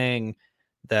not saying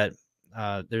that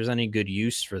there's any good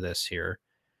use for this here.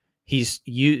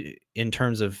 In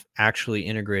terms of actually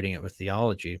integrating it with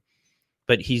theology,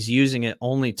 but he's using it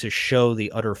only to show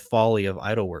the utter folly of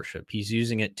idol worship. He's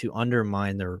using it to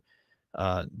undermine their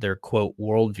quote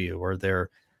worldview, or their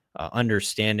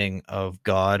understanding of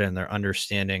God and their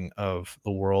understanding of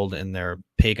the world and their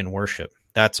pagan worship.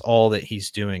 That's all that he's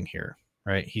doing here,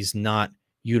 right? He's not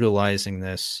utilizing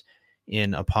this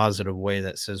in a positive way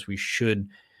that says we should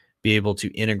be able to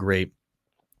integrate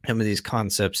some of these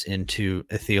concepts into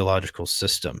a theological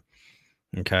system.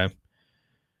 Okay.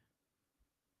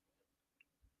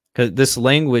 Because this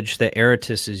language that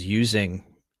Aratus is using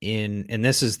and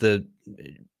this is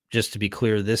just to be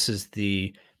clear, this is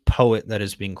the poet that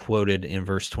is being quoted in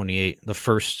verse 28, the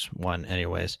first one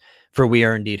anyways, for we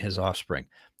are indeed his offspring.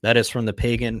 That is from the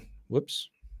pagan,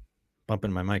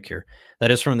 bumping my mic here. That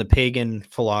is from the pagan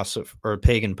philosopher or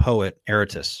pagan poet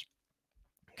Aratus.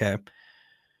 Okay.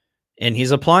 And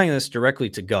he's applying this directly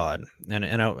to God. And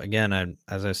again,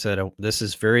 as I said, this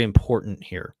is very important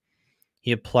here.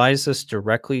 He applies this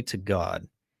directly to God.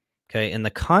 Okay. And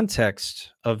the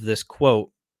context of this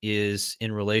quote is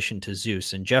in relation to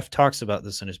Zeus. And Jeff talks about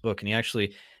this in his book. And he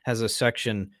actually has a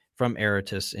section from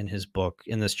Aratus in his book,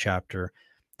 in this chapter,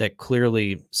 that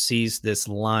clearly sees this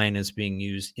line as being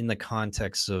used in the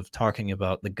context of talking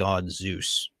about the god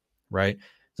Zeus, right?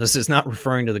 This is not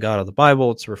referring to the God of the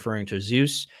Bible. It's referring to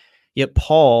Zeus. Yet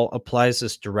Paul applies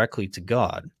this directly to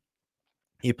God.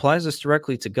 He applies this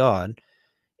directly to God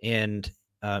and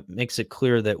makes it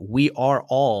clear that we are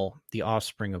all the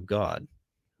offspring of God,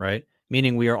 right?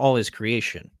 Meaning we are all his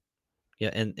creation. Yeah,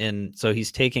 and so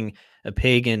he's taking a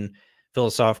pagan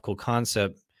philosophical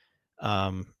concept,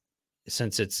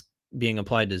 since it's being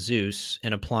applied to Zeus,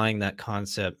 and applying that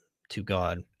concept to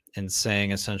God, and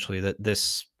saying essentially that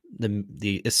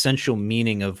the essential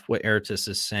meaning of what Aratus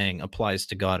is saying applies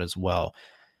to God as well.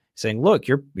 Saying, look,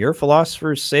 your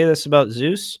philosophers say this about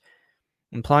Zeus,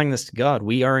 implying this to God.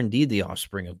 We are indeed the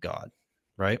offspring of God,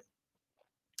 right?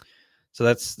 So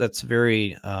that's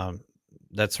very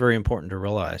important to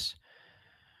realize.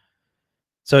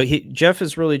 So Jeff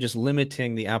is really just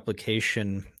limiting the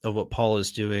application of what Paul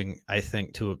is doing, I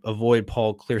think, to avoid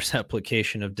Paul Clear's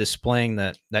application of displaying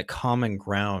that common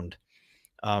ground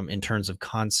in terms of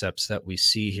concepts that we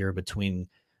see here between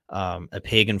a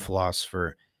pagan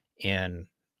philosopher and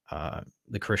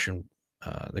the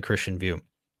Christian view.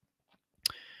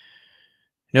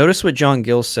 Notice what John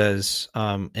Gill says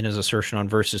in his assertion on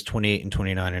verses 28 and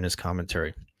 29 in his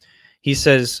commentary. He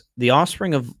says, the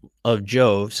offspring of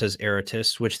Jove, says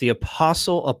Aratus, which the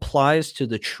apostle applies to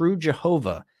the true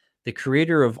Jehovah, the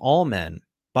creator of all men,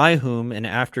 by whom and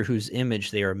after whose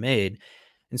image they are made,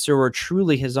 and so are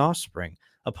truly his offspring,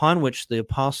 upon which the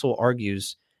apostle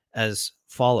argues as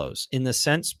follows. In the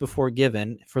sense before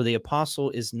given, for the apostle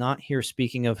is not here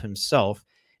speaking of himself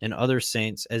and other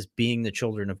saints as being the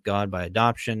children of God by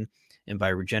adoption and by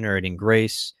regenerating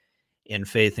grace and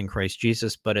faith in Christ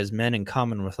Jesus, but as men in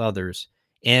common with others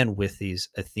and with these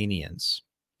Athenians.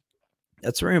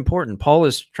 That's very important. Paul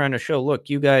is trying to show, look,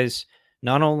 you guys,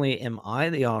 not only am I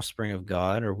the offspring of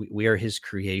God, or we are his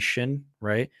creation,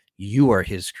 right? You are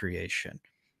his creation.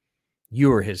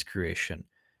 You are his creation.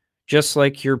 Just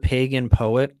like your pagan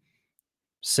poet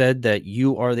said that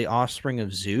you are the offspring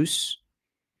of Zeus,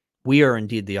 we are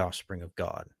indeed the offspring of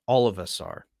God. All of us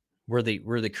are. We're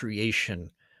the creation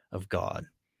of God.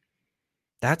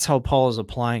 That's how Paul is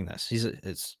applying this.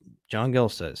 It's John Gill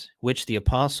says, which the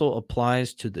apostle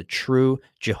applies to the true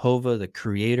Jehovah, the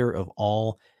creator of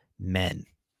all men,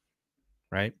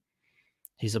 right?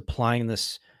 He's applying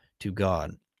this to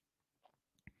God.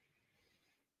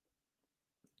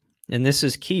 And this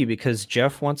is key because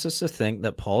Jeff wants us to think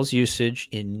that Paul's usage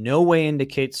in no way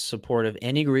indicates support of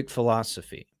any Greek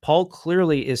philosophy. Paul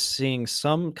clearly is seeing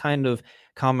some kind of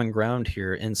common ground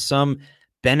here and some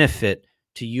benefit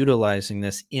to utilizing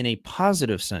this in a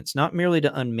positive sense, not merely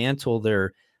to unmantle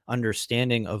their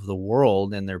understanding of the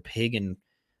world and their pagan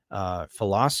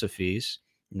philosophies.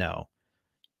 No,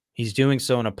 he's doing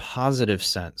so in a positive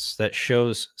sense that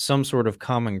shows some sort of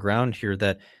common ground here,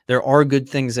 that there are good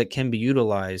things that can be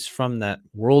utilized from that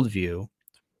worldview,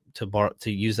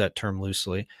 to use that term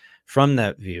loosely, from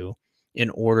that view, in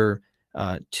order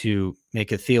to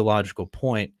make a theological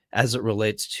point as it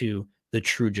relates to the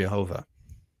true Jehovah,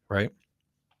 right?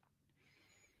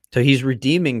 So he's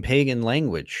redeeming pagan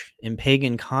language and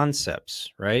pagan concepts,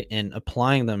 right? And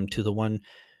applying them to the one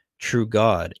true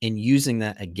God and using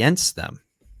that against them,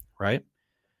 right?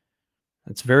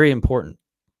 That's very important.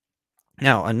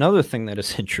 Now, another thing that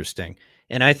is interesting,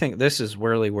 and I think this is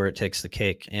really where it takes the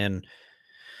cake. And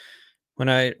when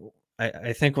I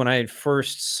think when I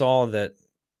first saw that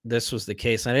this was the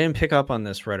case, I didn't pick up on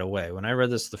this right away. When I read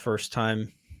this the first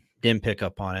time, didn't pick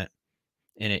up on it.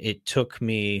 And it took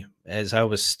me, as I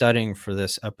was studying for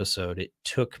this episode, it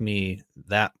took me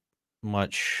that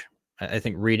much, I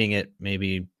think, reading it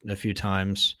maybe a few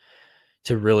times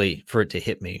for it to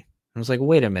hit me. I was like,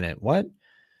 wait a minute, what?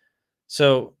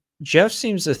 So Jeff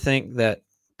seems to think that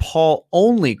Paul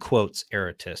only quotes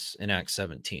Aratus in Acts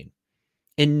 17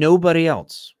 and nobody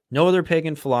else, no other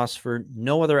pagan philosopher,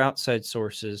 no other outside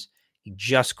sources. He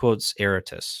just quotes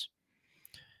Aratus.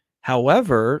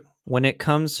 However, when it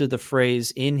comes to the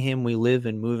phrase, in him we live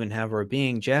and move and have our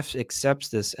being, Jeff accepts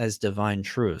this as divine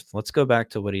truth. Let's go back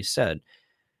to what he said.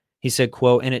 He said,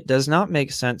 quote, and it does not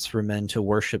make sense for men to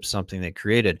worship something they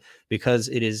created, because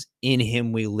it is in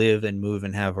him we live and move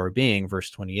and have our being.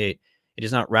 Verse 28. It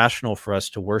is not rational for us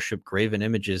to worship graven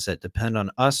images that depend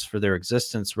on us for their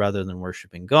existence rather than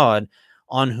worshiping God,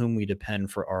 on whom we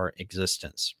depend for our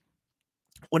existence.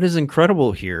 What is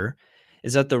incredible here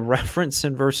is that the reference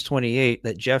in verse 28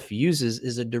 that Jeff uses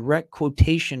is a direct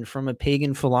quotation from a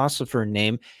pagan philosopher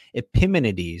named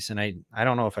Epimenides. And I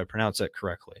don't know if I pronounced that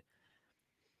correctly.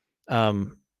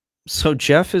 So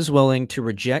Jeff is willing to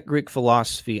reject Greek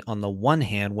philosophy on the one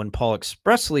hand when Paul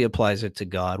expressly applies it to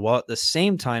God, while at the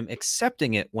same time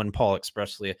accepting it when Paul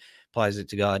expressly applies it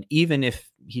to God, even if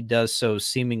he does so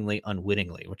seemingly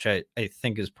unwittingly, which I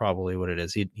think is probably what it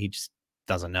is. He just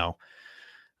doesn't know.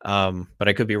 But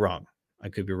I could be wrong.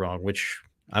 Which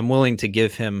I'm willing to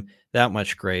give him that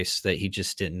much grace, that he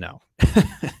just didn't know.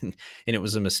 And it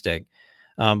was a mistake.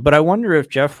 But I wonder if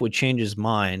Jeff would change his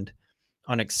mind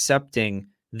on accepting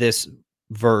this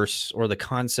verse or the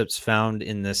concepts found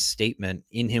in this statement,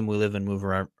 in him we live and move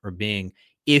our being,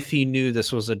 if he knew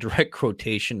this was a direct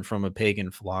quotation from a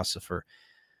pagan philosopher.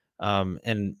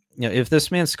 And if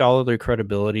this man's scholarly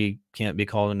credibility can't be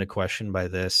called into question by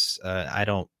this, I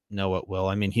don't know what will.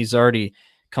 I mean, he's already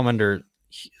come under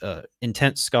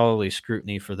intense scholarly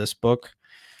scrutiny for this book.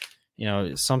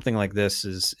 Something like this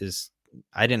is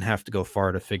I didn't have to go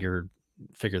far to figure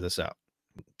this out.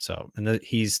 So, and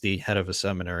he's the head of a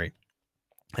seminary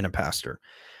and a pastor.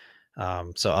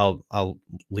 So I'll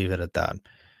leave it at that.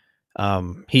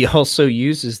 He also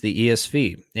uses the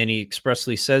ESV, and he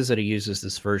expressly says that he uses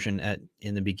this version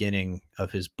in the beginning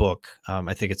of his book.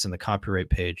 I think it's in the copyright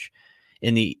page.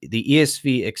 And the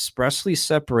ESV expressly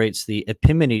separates the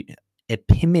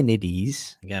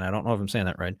Epimenides, again, I don't know if I'm saying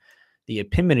that right, the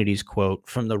Epimenides quote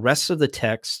from the rest of the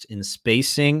text in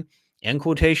spacing and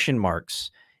quotation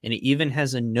marks. And it even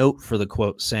has a note for the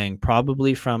quote saying,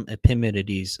 probably from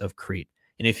Epimenides of Crete.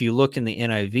 And if you look in the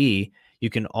NIV, you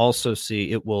can also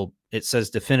see it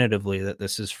says definitively that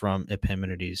this is from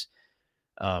Epimenides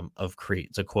of Crete.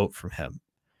 It's a quote from him.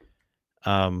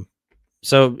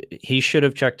 So he should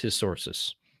have checked his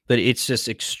sources. But it's just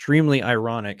extremely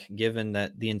ironic, given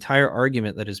that the entire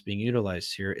argument that is being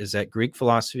utilized here is that Greek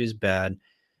philosophy is bad,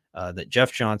 that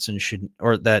Jeff Johnson should,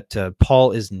 or that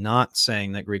Paul is not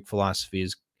saying that Greek philosophy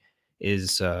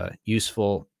is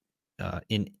useful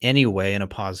in any way in a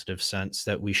positive sense,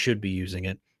 that we should be using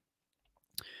it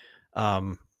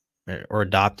or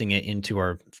adopting it into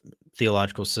our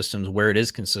theological systems where it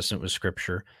is consistent with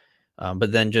Scripture,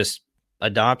 but then just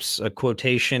adopts a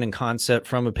quotation and concept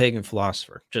from a pagan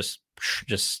philosopher, just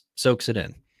soaks it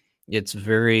in. It's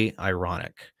very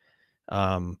ironic.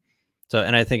 And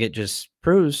I think it just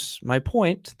proves my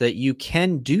point that you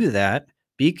can do that,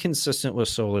 be consistent with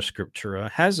sola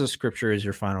scriptura, has the Scripture as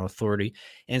your final authority,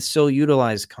 and still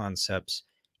utilize concepts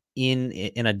and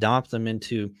adopt them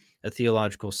into a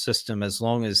theological system, as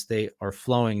long as they are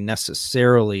flowing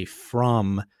necessarily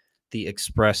from the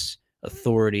express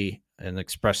authority and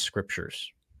express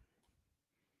Scriptures.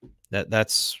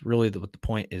 That's really what the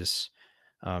point is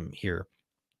here.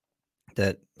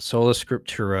 That sola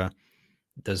scriptura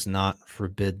does not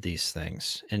forbid these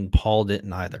things, and Paul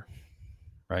didn't either.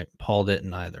 right? Paul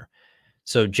didn't either.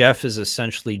 So Jeff is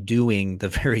essentially doing the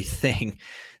very thing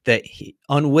that he,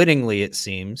 unwittingly it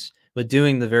seems, but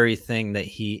doing the very thing that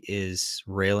he is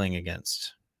railing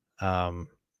against. And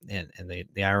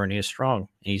the irony is strong.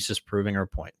 He's just proving our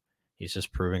point. He's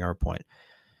just proving our point.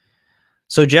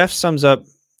 So Jeff sums up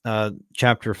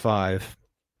chapter 5.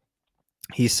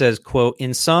 He says, quote,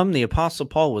 "In sum, the Apostle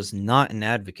Paul was not an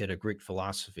advocate of Greek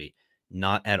philosophy,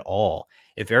 not at all.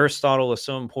 If Aristotle is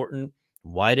so important,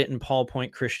 why didn't Paul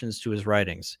point Christians to his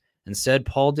writings? Instead,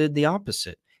 Paul did the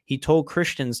opposite. He told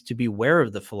Christians to beware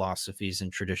of the philosophies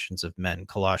and traditions of men,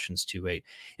 Colossians 2:8.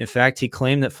 In fact, he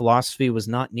claimed that philosophy was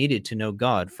not needed to know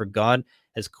God, for God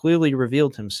has clearly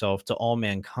revealed himself to all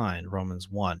mankind, Romans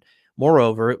 1.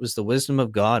 Moreover, it was the wisdom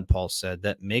of God, Paul said,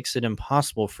 that makes it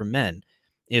impossible for men,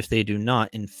 if they do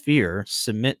not, in fear,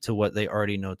 submit to what they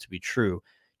already know to be true,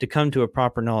 to come to a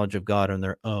proper knowledge of God on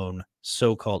their own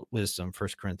so-called wisdom,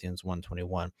 1 Corinthians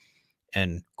 1:21,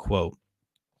 end quote.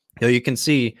 Now you can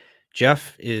see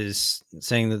Jeff is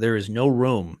saying that there is no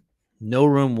room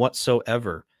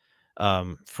whatsoever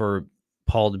for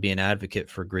Paul to be an advocate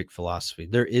for Greek philosophy.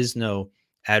 There is no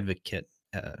advocate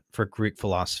for Greek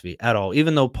philosophy at all,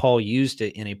 even though Paul used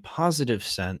it in a positive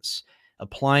sense,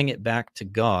 applying it back to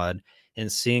God and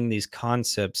seeing these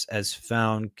concepts as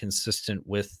found consistent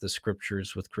with the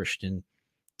scriptures, with Christian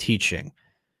teaching.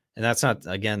 And that's not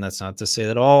to say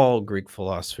that all Greek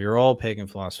philosophy or all pagan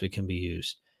philosophy can be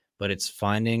used, but it's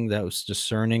finding those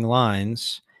discerning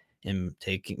lines and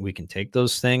we can take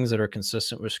those things that are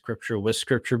consistent with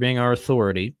scripture being our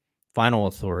authority, final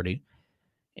authority,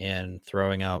 and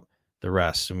throwing out the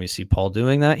rest. And we see Paul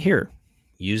doing that here,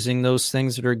 using those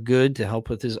things that are good to help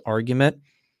with his argument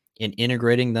and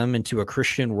integrating them into a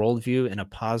Christian worldview in a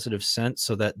positive sense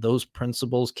so that those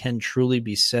principles can truly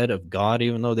be said of God,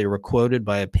 even though they were quoted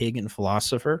by a pagan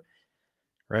philosopher,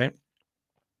 right?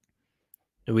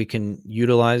 That we can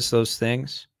utilize those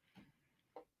things.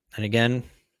 And again,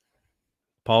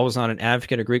 Paul was not an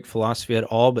advocate of Greek philosophy at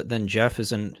all, but then Jeff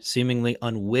is seemingly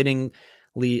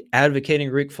unwittingly advocating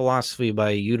Greek philosophy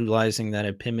by utilizing that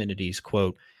Epimenides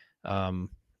quote and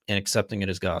accepting it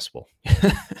as gospel.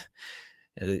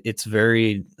 It's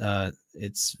very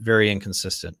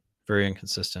inconsistent, very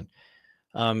inconsistent.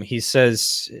 He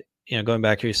says, going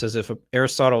back here, he says, if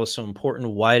Aristotle is so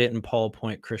important, why didn't Paul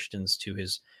point Christians to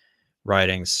his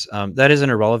writings? That is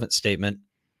an irrelevant statement.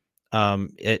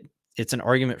 It's an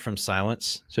argument from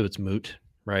silence, so it's moot,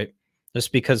 right?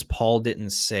 Just because Paul didn't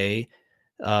say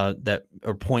that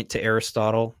or point to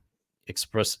Aristotle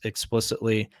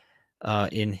explicitly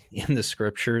in the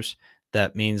scriptures,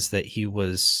 that means that he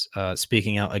was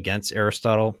speaking out against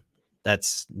Aristotle.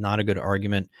 That's not a good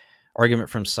argument. Argument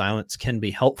from silence can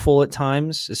be helpful at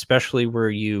times, especially where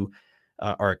you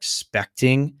are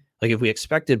expecting, like if we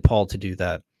expected Paul to do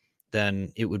that,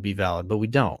 then it would be valid, but we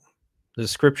don't. The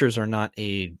scriptures are not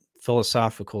a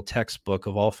philosophical textbook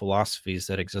of all philosophies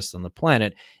that exist on the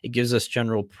planet. It gives us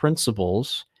general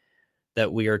principles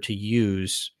that we are to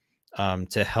use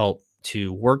to help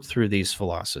to work through these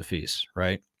philosophies,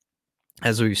 right?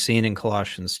 As we've seen in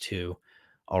Colossians 2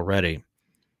 already,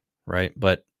 right?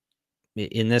 But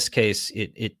in this case,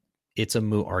 it's a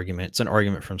moot argument. It's an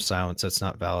argument from silence that's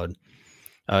not valid.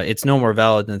 It's no more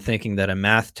valid than thinking that a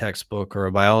math textbook or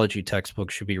a biology textbook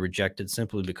should be rejected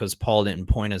simply because Paul didn't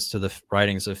point us to the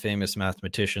writings of famous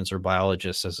mathematicians or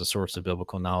biologists as a source of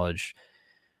biblical knowledge,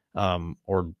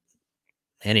 or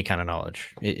any kind of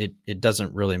knowledge. It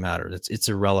doesn't really matter. It's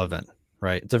irrelevant,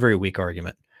 right? It's a very weak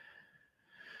argument.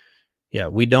 Yeah,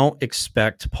 we don't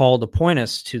expect Paul to point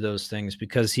us to those things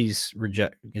because he's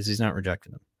not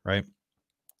rejecting them, right?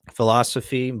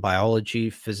 Philosophy, biology,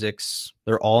 physics,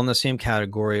 they're all in the same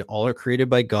category. All are created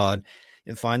by God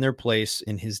and find their place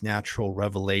in his natural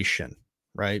revelation,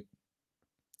 right?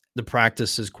 The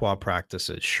practices qua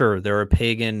practices. Sure, there are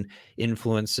pagan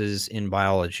influences in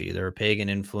biology. There are pagan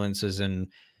influences in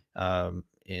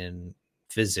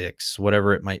physics,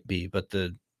 whatever it might be. But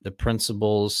the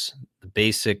principles, the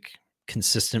basic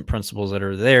consistent principles that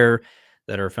are there,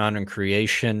 that are found in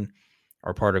creation,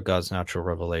 are part of God's natural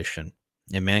revelation.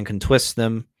 And man can twist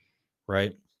them,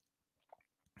 right?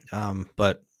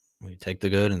 But we take the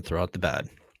good and throw out the bad.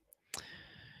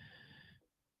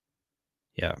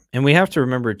 Yeah. And we have to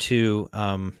remember too,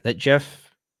 that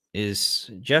Jeff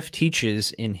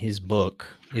teaches in his book,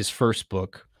 his first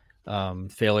book,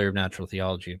 Failure of Natural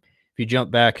Theology. If you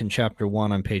jump back in chapter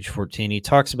 1 on page 14, he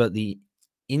talks about the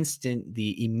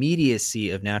immediacy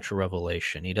of natural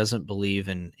revelation. He doesn't believe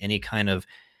in any kind of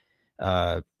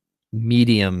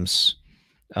mediums,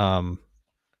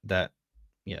 that,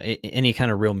 any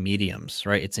kind of real mediums,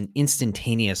 right? It's an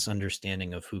instantaneous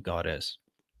understanding of who God is.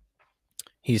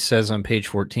 He says on page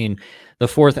 14, the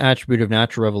fourth attribute of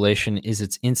natural revelation is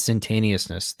its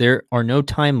instantaneousness. There are no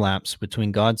time lapse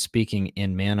between God speaking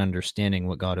and man understanding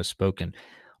what God has spoken.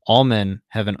 All men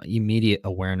have an immediate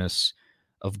awareness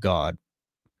of God.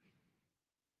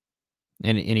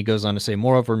 And he goes on to say,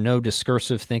 moreover, no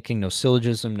discursive thinking, no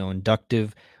syllogism, no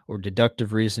inductive or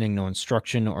deductive reasoning, no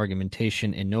instruction, no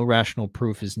argumentation, and no rational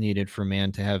proof is needed for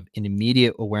man to have an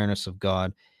immediate awareness of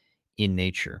God in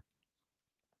nature.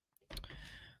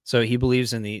 So he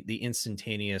believes in the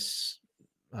instantaneous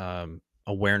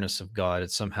awareness of God.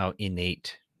 It's somehow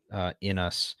innate in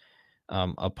us,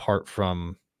 apart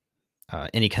from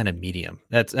any kind of medium.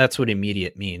 That's what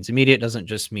immediate means. Immediate doesn't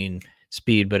just mean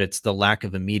speed, but it's the lack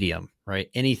of a medium, right?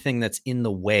 Anything that's in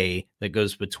the way that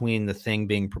goes between the thing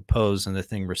being proposed and the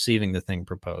thing receiving the thing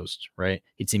proposed, right?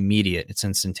 It's immediate. It's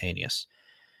instantaneous,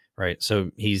 right?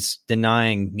 So he's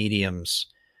denying mediums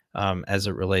as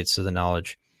it relates to the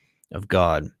knowledge of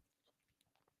God.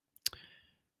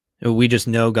 We just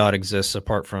know God exists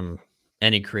apart from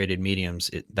any created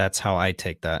mediums. That's how I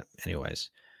take that, anyways.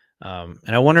 And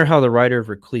I wonder how the writer of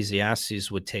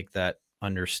Ecclesiastes would take that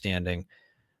understanding,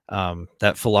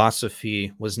 that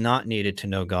philosophy was not needed to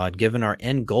know God, given our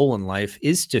end goal in life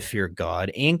is to fear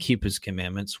God and keep his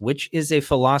commandments, which is a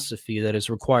philosophy that is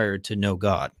required to know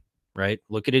God, right?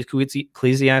 Look at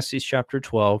Ecclesiastes chapter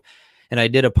 12. And I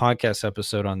did a podcast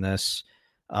episode on this,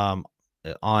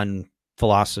 on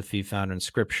philosophy found in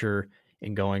scripture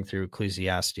and going through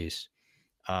Ecclesiastes,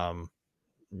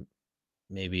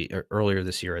 maybe earlier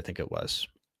this year, I think it was.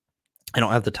 I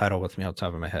don't have the title with me off the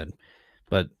top of my head,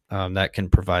 but that can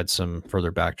provide some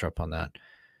further backdrop on that.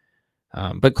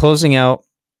 But closing out,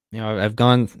 I've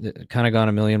kind of gone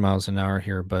a million miles an hour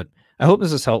here, but I hope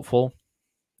this is helpful.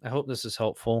 Sola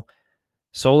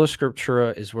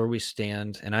Scriptura is where we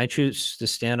stand, and I choose to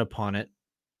stand upon it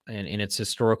and in its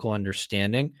historical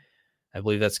understanding. I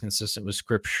believe that's consistent with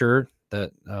Scripture,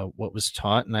 that what was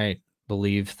taught, and I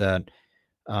believe that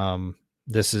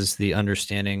this is the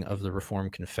understanding of the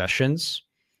Reformed confessions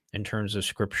in terms of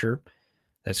Scripture,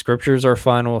 that Scripture is our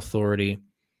final authority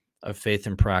of faith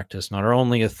and practice, not our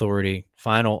only authority,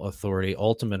 final authority,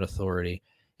 ultimate authority.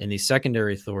 And these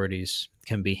secondary authorities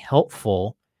can be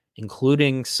helpful,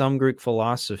 including some Greek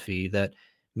philosophy that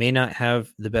may not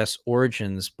have the best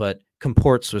origins, but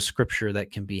comports with Scripture,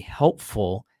 that can be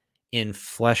helpful in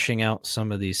fleshing out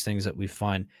some of these things that we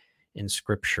find in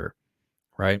Scripture,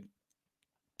 right?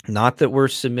 Not that we're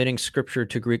submitting Scripture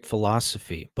to Greek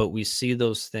philosophy, but we see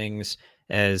those things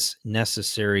as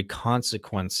necessary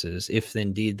consequences if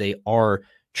indeed they are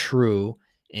true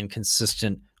and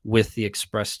consistent with the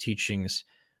express teachings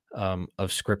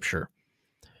of Scripture.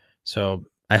 So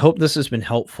I hope this has been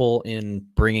helpful in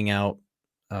bringing out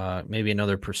maybe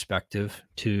another perspective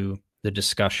to the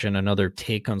discussion, another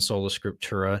take on Sola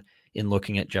Scriptura in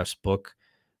looking at Jeff's book.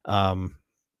 My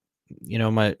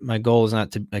goal is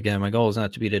not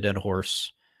to beat a dead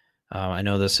horse. I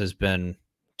know this has been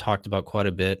talked about quite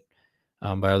a bit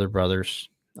by other brothers,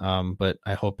 but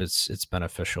I hope it's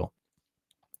beneficial.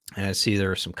 And I see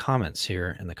there are some comments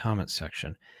here in the comments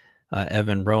section.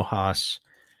 Evan Rojas,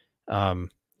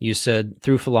 you said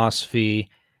through philosophy,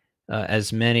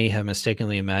 as many have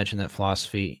mistakenly imagined that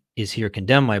philosophy is here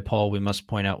condemned by Paul, we must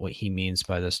point out what he means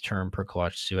by this term per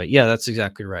Colossians 2:8. Yeah, that's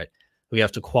exactly right. We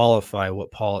have to qualify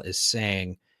what Paul is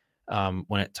saying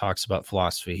when it talks about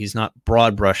philosophy. He's not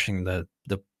broad brushing the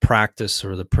practice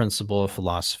or the principle of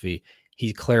philosophy.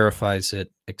 He clarifies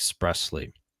it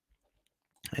expressly.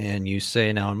 And you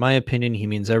say, now, in my opinion, he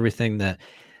means everything that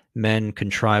men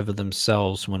contrive of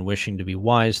themselves when wishing to be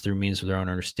wise through means of their own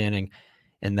understanding,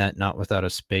 and that not without a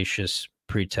spacious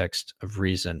pretext of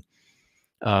reason.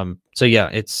 So yeah,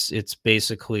 it's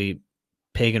basically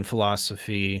pagan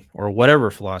philosophy or whatever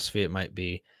philosophy it might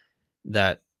be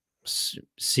that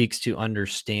seeks to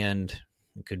understand.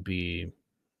 It could be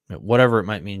whatever it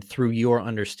might mean through your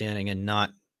understanding and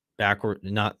not backward,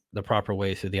 not the proper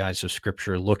way through the eyes of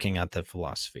Scripture, looking at the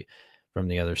philosophy from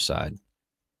the other side.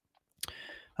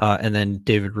 And then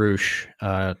David Roosh,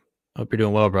 hope you're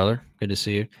doing well, brother. Good to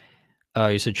see you.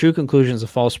 You said true conclusions of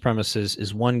false premises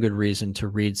is one good reason to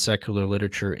read secular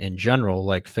literature in general,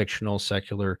 like fictional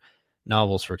secular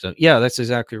novels, for example. Yeah, that's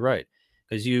exactly right.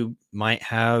 Because you might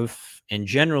have, and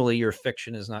generally your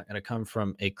fiction is not going to come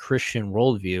from a Christian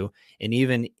worldview. And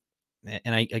even,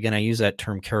 and I use that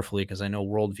term carefully because I know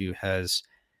worldview has,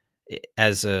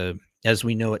 as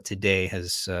we know it today,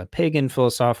 has pagan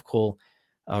philosophical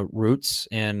roots,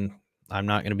 and I'm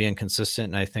not going to be inconsistent.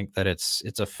 And I think that it's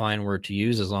a fine word to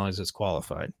use as long as it's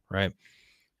qualified, right?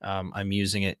 I'm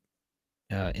using it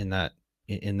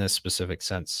in this specific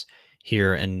sense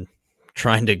here. And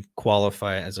trying to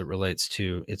qualify as it relates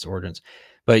to its origins.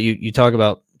 But you talk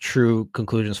about true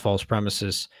conclusions, false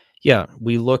premises. Yeah,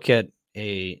 we look at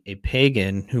a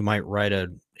pagan who might write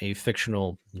a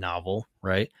fictional novel,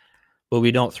 right? But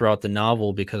we don't throw out the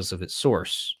novel because of its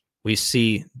source. We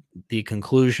see the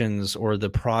conclusions or the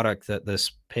product that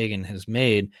this pagan has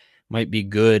made might be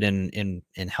good and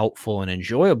helpful and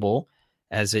enjoyable,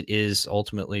 as it is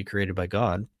ultimately created by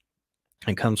God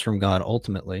and comes from God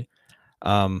ultimately.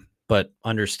 But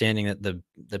understanding that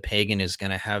the pagan is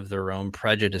going to have their own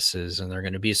prejudices and they're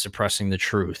going to be suppressing the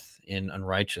truth in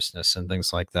unrighteousness and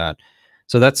things like that.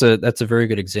 So that's a very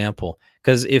good example,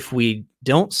 because if we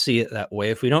don't see it that way,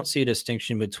 if we don't see a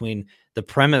distinction between the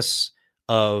premise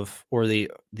of or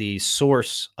the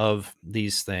source of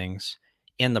these things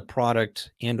and the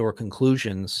product and or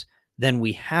conclusions, then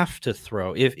we have to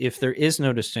throw, if there is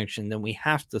no distinction, then we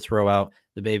have to throw out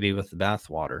the baby with the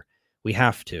bathwater. We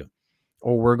have to,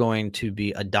 or we're going to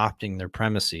be adopting their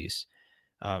premises,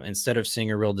 instead of seeing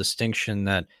a real distinction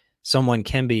that someone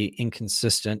can be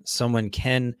inconsistent, someone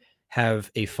can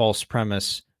have a false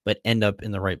premise but end up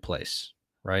in the right place,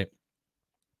 right?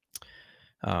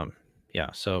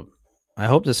 Yeah, so I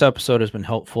hope this episode has been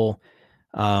helpful,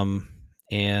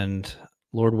 and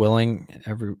Lord willing,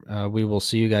 we will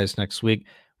see you guys next week.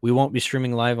 We won't be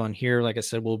streaming live on here. Like I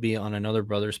said, we'll be on another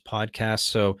brother's podcast.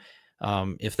 So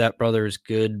if that brother is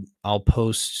good, I'll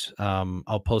post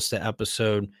the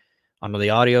episode on the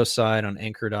audio side on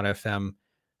anchor.fm,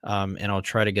 and I'll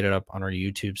try to get it up on our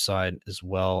YouTube side as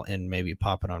well, and maybe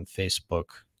pop it on Facebook,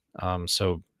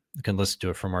 so you can listen to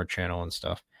it from our channel and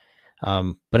stuff.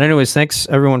 But anyways, thanks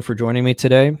everyone for joining me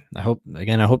today. I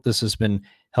hope this has been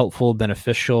helpful,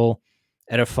 beneficial,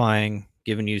 edifying,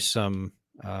 giving you some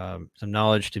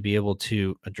knowledge to be able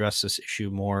to address this issue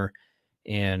more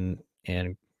and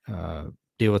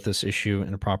deal with this issue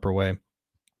in a proper way.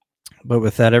 But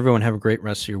with that, everyone have a great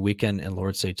rest of your weekend, and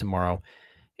Lord say tomorrow.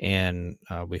 And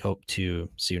we hope to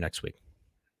see you next week.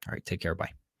 All right, take care.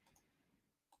 Bye.